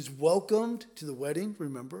 He was welcomed to the wedding,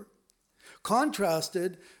 remember?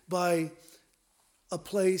 Contrasted by a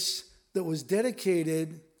place that was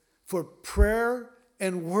dedicated for prayer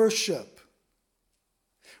and worship,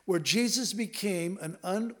 where Jesus became an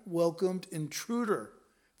unwelcomed intruder.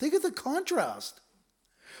 Think of the contrast.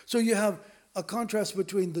 So you have a contrast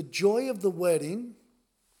between the joy of the wedding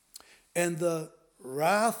and the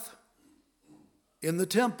wrath in the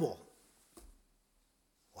temple.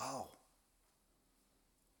 Wow.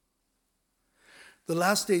 The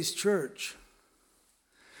last days church,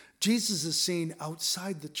 Jesus is seen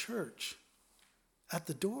outside the church, at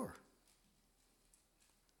the door.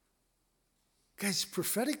 Guys,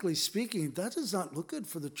 prophetically speaking, that does not look good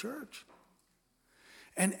for the church.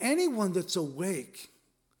 And anyone that's awake,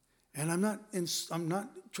 and I'm not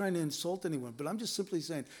trying to insult anyone, but I'm just simply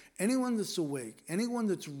saying, anyone that's awake, anyone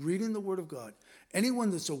that's reading the Word of God,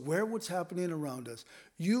 anyone that's aware of what's happening around us,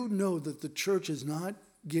 you know that the church is not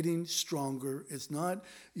getting stronger. It's not,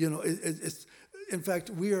 it's in fact,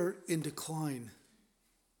 we are in decline.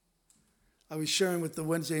 I was sharing with the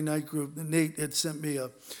Wednesday night group, Nate had sent me a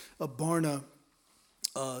Barna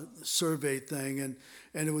survey thing, and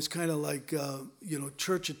it was kind of like,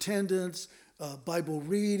 church attendance, Bible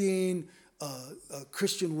reading,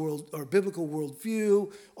 Christian world or biblical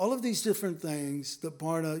worldview, all of these different things that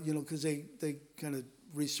Barna, because they kind of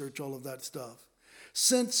research all of that stuff.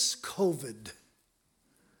 Since COVID,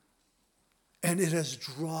 and it has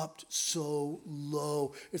dropped so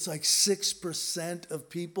low. It's like 6% of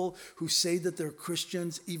people who say that they're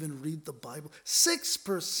Christians even read the Bible.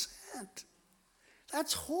 6%.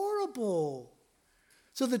 That's horrible.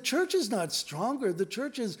 So the church is not stronger. The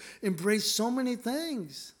church has embraced so many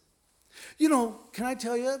things. Can I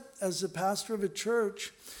tell you, as a pastor of a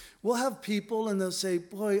church, we'll have people and they'll say,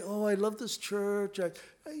 boy, I love this church.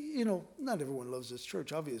 Not everyone loves this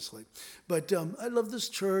church, obviously. But I love this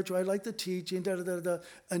church, or I like the teaching,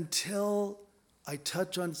 until I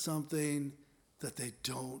touch on something that they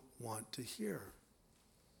don't want to hear.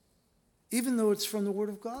 Even though it's from the Word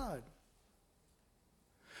of God.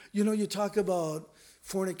 You talk about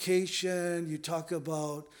fornication, you talk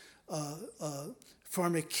about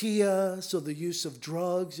pharmakia, so the use of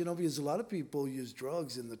drugs, because a lot of people use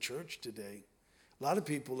drugs in the church today. A lot of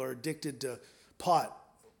people are addicted to pot.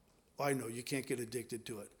 I know you can't get addicted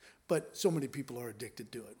to it, but so many people are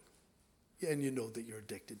addicted to it. And you know that you're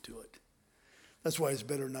addicted to it. That's why it's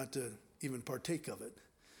better not to even partake of it.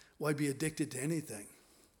 Why be addicted to anything?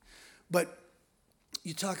 But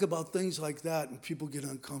you talk about things like that and people get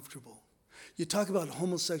uncomfortable. You talk about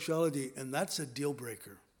homosexuality and that's a deal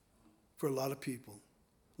breaker for a lot of people,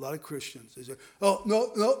 a lot of Christians. They say, oh,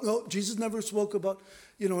 no, Jesus never spoke about,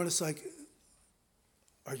 and it's like,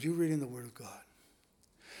 are you reading the Word of God?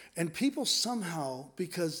 And people somehow,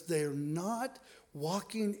 because they're not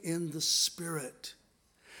walking in the Spirit,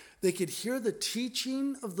 they could hear the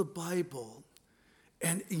teaching of the Bible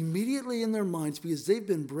and immediately in their minds, because they've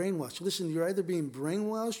been brainwashed. Listen, you're either being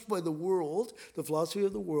brainwashed by the world, the philosophy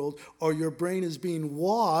of the world, or your brain is being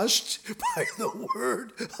washed by the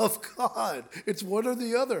Word of God. It's one or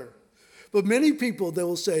the other. But many people, they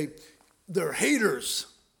will say, they're haters.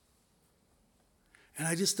 And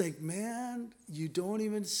I just think, man, you don't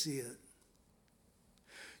even see it.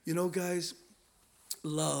 Guys,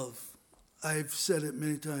 love. I've said it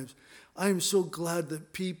many times. I am so glad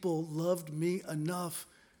that people loved me enough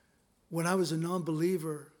when I was a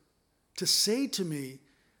non-believer to say to me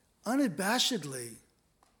unabashedly,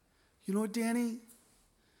 you know what, Danny?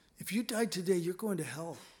 If you died today, you're going to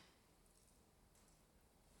hell.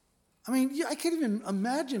 I mean, I can't even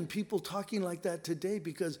imagine people talking like that today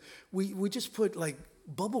because we just put like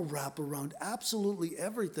bubble wrap around absolutely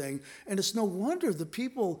everything. And it's no wonder the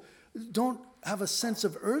people don't have a sense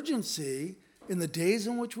of urgency in the days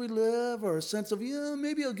in which we live, or a sense of,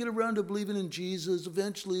 maybe I'll get around to believing in Jesus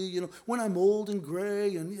eventually, when I'm old and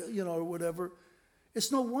gray and, or whatever.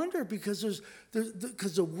 It's no wonder because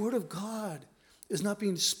because the Word of God is not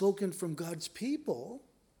being spoken from God's people.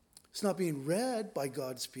 It's not being read by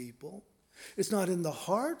God's people. It's not in the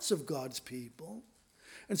hearts of God's people.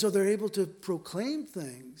 And so they're able to proclaim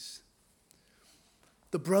things.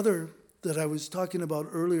 The brother that I was talking about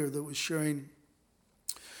earlier that was sharing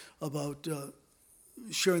about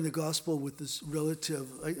sharing the gospel with this relative.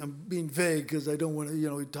 I'm being vague because I don't want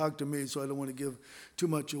to, he talked to me, so I don't want to give too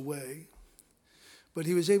much away. But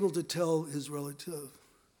he was able to tell his relative,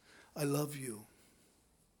 I love you.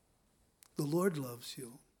 The Lord loves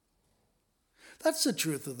you. That's the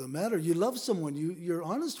truth of the matter. You love someone, you're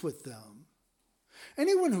honest with them.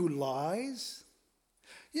 Anyone who lies,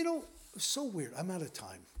 so weird. I'm out of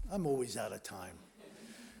time. I'm always out of time.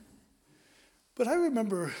 But I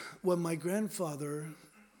remember when my grandfather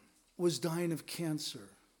was dying of cancer.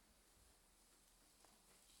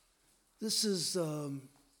 This is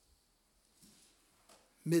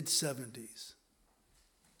mid-70s.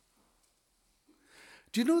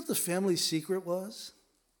 Do you know what the family secret was?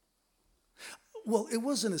 Well, it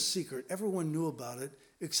wasn't a secret. Everyone knew about it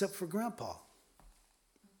except for Grandpa.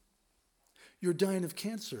 You're dying of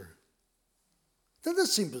cancer. Doesn't that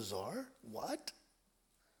seem bizarre? What?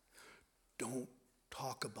 Don't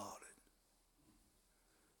talk about it.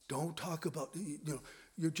 Don't talk about,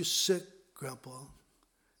 you're just sick, Grandpa.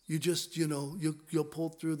 You just, you'll pull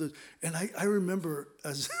through this. And I remember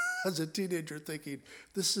as a teenager thinking,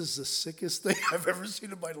 this is the sickest thing I've ever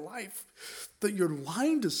seen in my life. That you're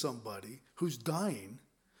lying to somebody who's dying,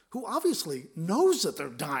 who obviously knows that they're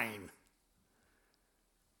dying.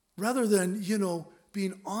 Rather than,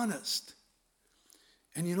 being honest.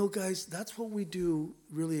 And guys, that's what we do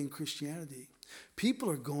really in Christianity. People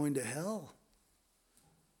are going to hell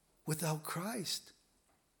without Christ.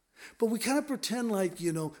 But we kind of pretend like,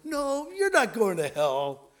 no, you're not going to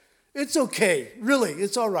hell. It's okay. Really,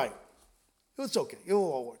 it's all right. It's okay. It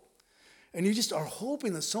will all work. And you just are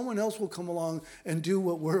hoping that someone else will come along and do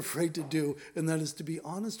what we're afraid to do, and that is to be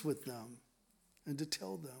honest with them. and to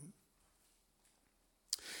tell them.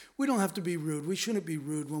 We don't have to be rude. We shouldn't be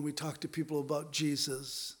rude when we talk to people about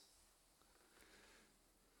Jesus.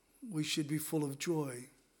 We should be full of joy.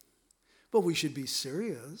 But we should be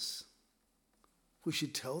serious. We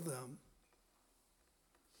should tell them.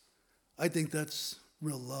 I think that's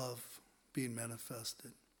real love being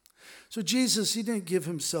manifested. So Jesus, he didn't give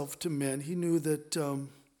himself to men. He knew that,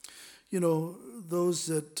 those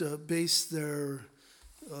that base their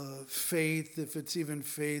faith, if it's even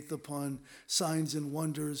faith, upon signs and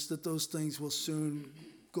wonders, that those things will soon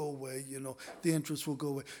go away. The interest will go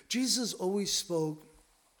away. Jesus always spoke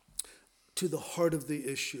to the heart of the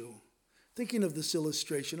issue. Thinking of this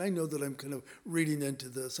illustration, I know that I'm kind of reading into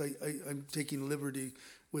this. I'm taking liberty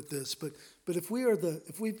with this, but if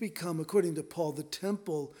we've become, according to Paul, the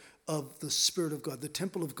temple of the Spirit of God, the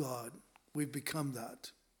temple of God, we've become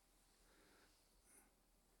that.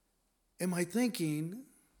 I'm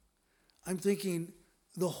thinking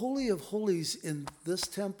the Holy of Holies in this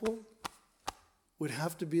temple would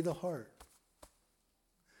have to be the heart.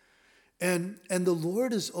 And the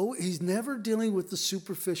Lord he's never dealing with the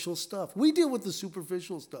superficial stuff. We deal with the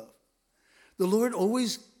superficial stuff. The Lord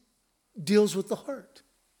always deals with the heart.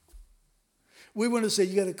 We want to say,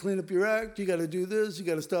 you got to clean up your act, you got to do this, you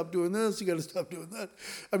got to stop doing this, you got to stop doing that.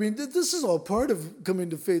 I mean, this is all part of coming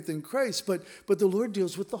to faith in Christ, but the Lord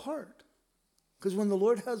deals with the heart. Because when the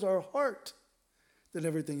Lord has our heart, then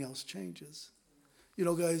everything else changes.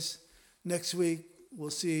 Guys, next week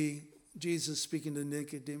we'll see Jesus speaking to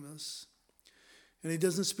Nicodemus. And he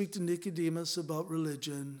doesn't speak to Nicodemus about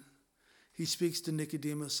religion. He speaks to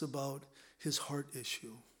Nicodemus about his heart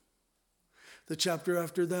issue. The chapter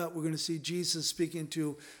after that, we're going to see Jesus speaking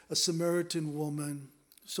to a Samaritan woman.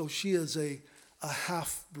 So she is a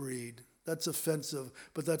half-breed. That's offensive,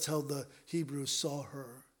 but that's how the Hebrews saw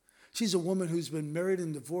her. She's a woman who's been married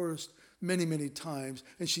and divorced many, many times,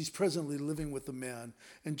 and she's presently living with a man.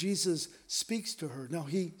 And Jesus speaks to her. Now,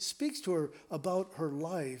 he speaks to her about her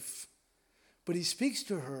life, but he speaks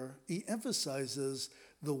to her, he emphasizes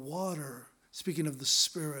the water, speaking of the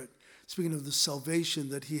Spirit, speaking of the salvation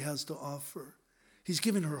that he has to offer. He's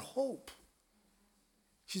giving her hope.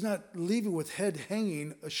 She's not leaving with head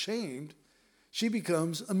hanging, ashamed. She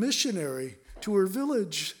becomes a missionary to her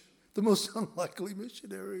village, the most unlikely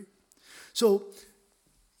missionary. So,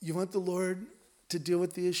 you want the Lord to deal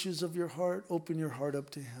with the issues of your heart? Open your heart up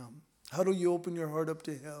to him. How do you open your heart up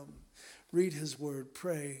to him? Read his word,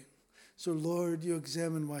 pray. So, Lord, you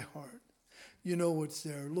examine my heart. You know what's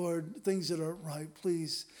there. Lord, things that aren't right,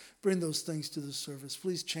 please bring those things to the surface.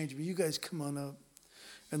 Please change me. You guys come on up,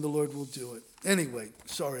 and the Lord will do it. Anyway,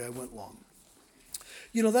 sorry I went long.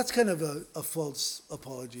 That's kind of a false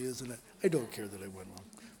apology, isn't it? I don't care that I went long.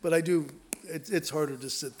 But I do. It's harder to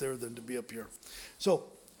sit there than to be up here. So,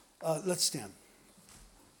 let's stand.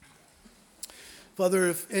 Father,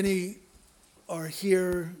 if any are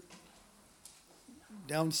here,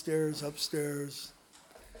 downstairs, upstairs,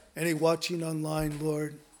 any watching online,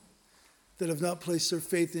 Lord, that have not placed their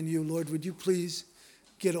faith in you, Lord, would you please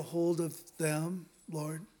get a hold of them,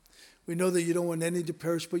 Lord? We know that you don't want any to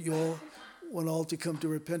perish, but you want all to come to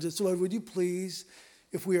repentance. Lord, would you please,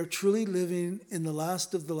 if we are truly living in the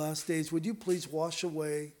last of the last days, would you please wash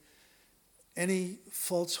away any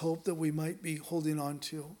false hope that we might be holding on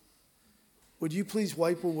to? Would you please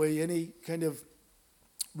wipe away any kind of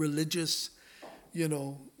religious,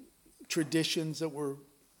 traditions that we're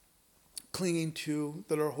clinging to,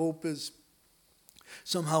 that our hope is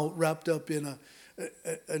somehow wrapped up in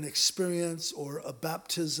an experience or a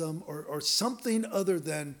baptism or something other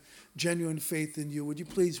than genuine faith in you? Would you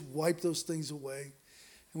please wipe those things away?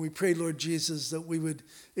 And we pray, Lord Jesus, that we would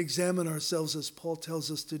examine ourselves as Paul tells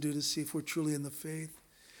us to do, to see if we're truly in the faith.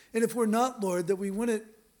 And if we're not, Lord, that we wouldn't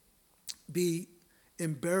be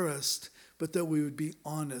embarrassed, but that we would be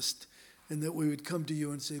honest, and that we would come to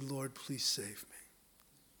you and say, Lord, please save me.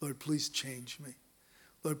 Lord, please change me.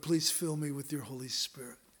 Lord, please fill me with your Holy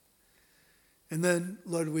Spirit. And then,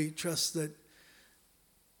 Lord, we trust that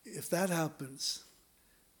if that happens,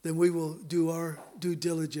 then we will do our due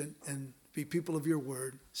diligence and be people of your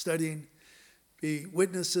word, studying, be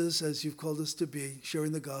witnesses as you've called us to be,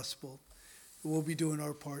 sharing the gospel. We'll be doing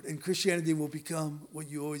our part. And Christianity will become what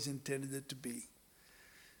you always intended it to be.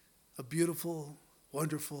 A beautiful,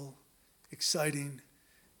 wonderful, exciting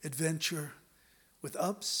adventure with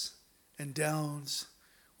ups and downs,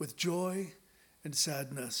 with joy and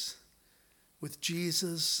sadness, with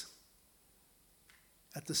Jesus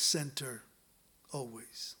at the center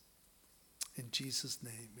always. In Jesus'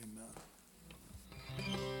 name, amen.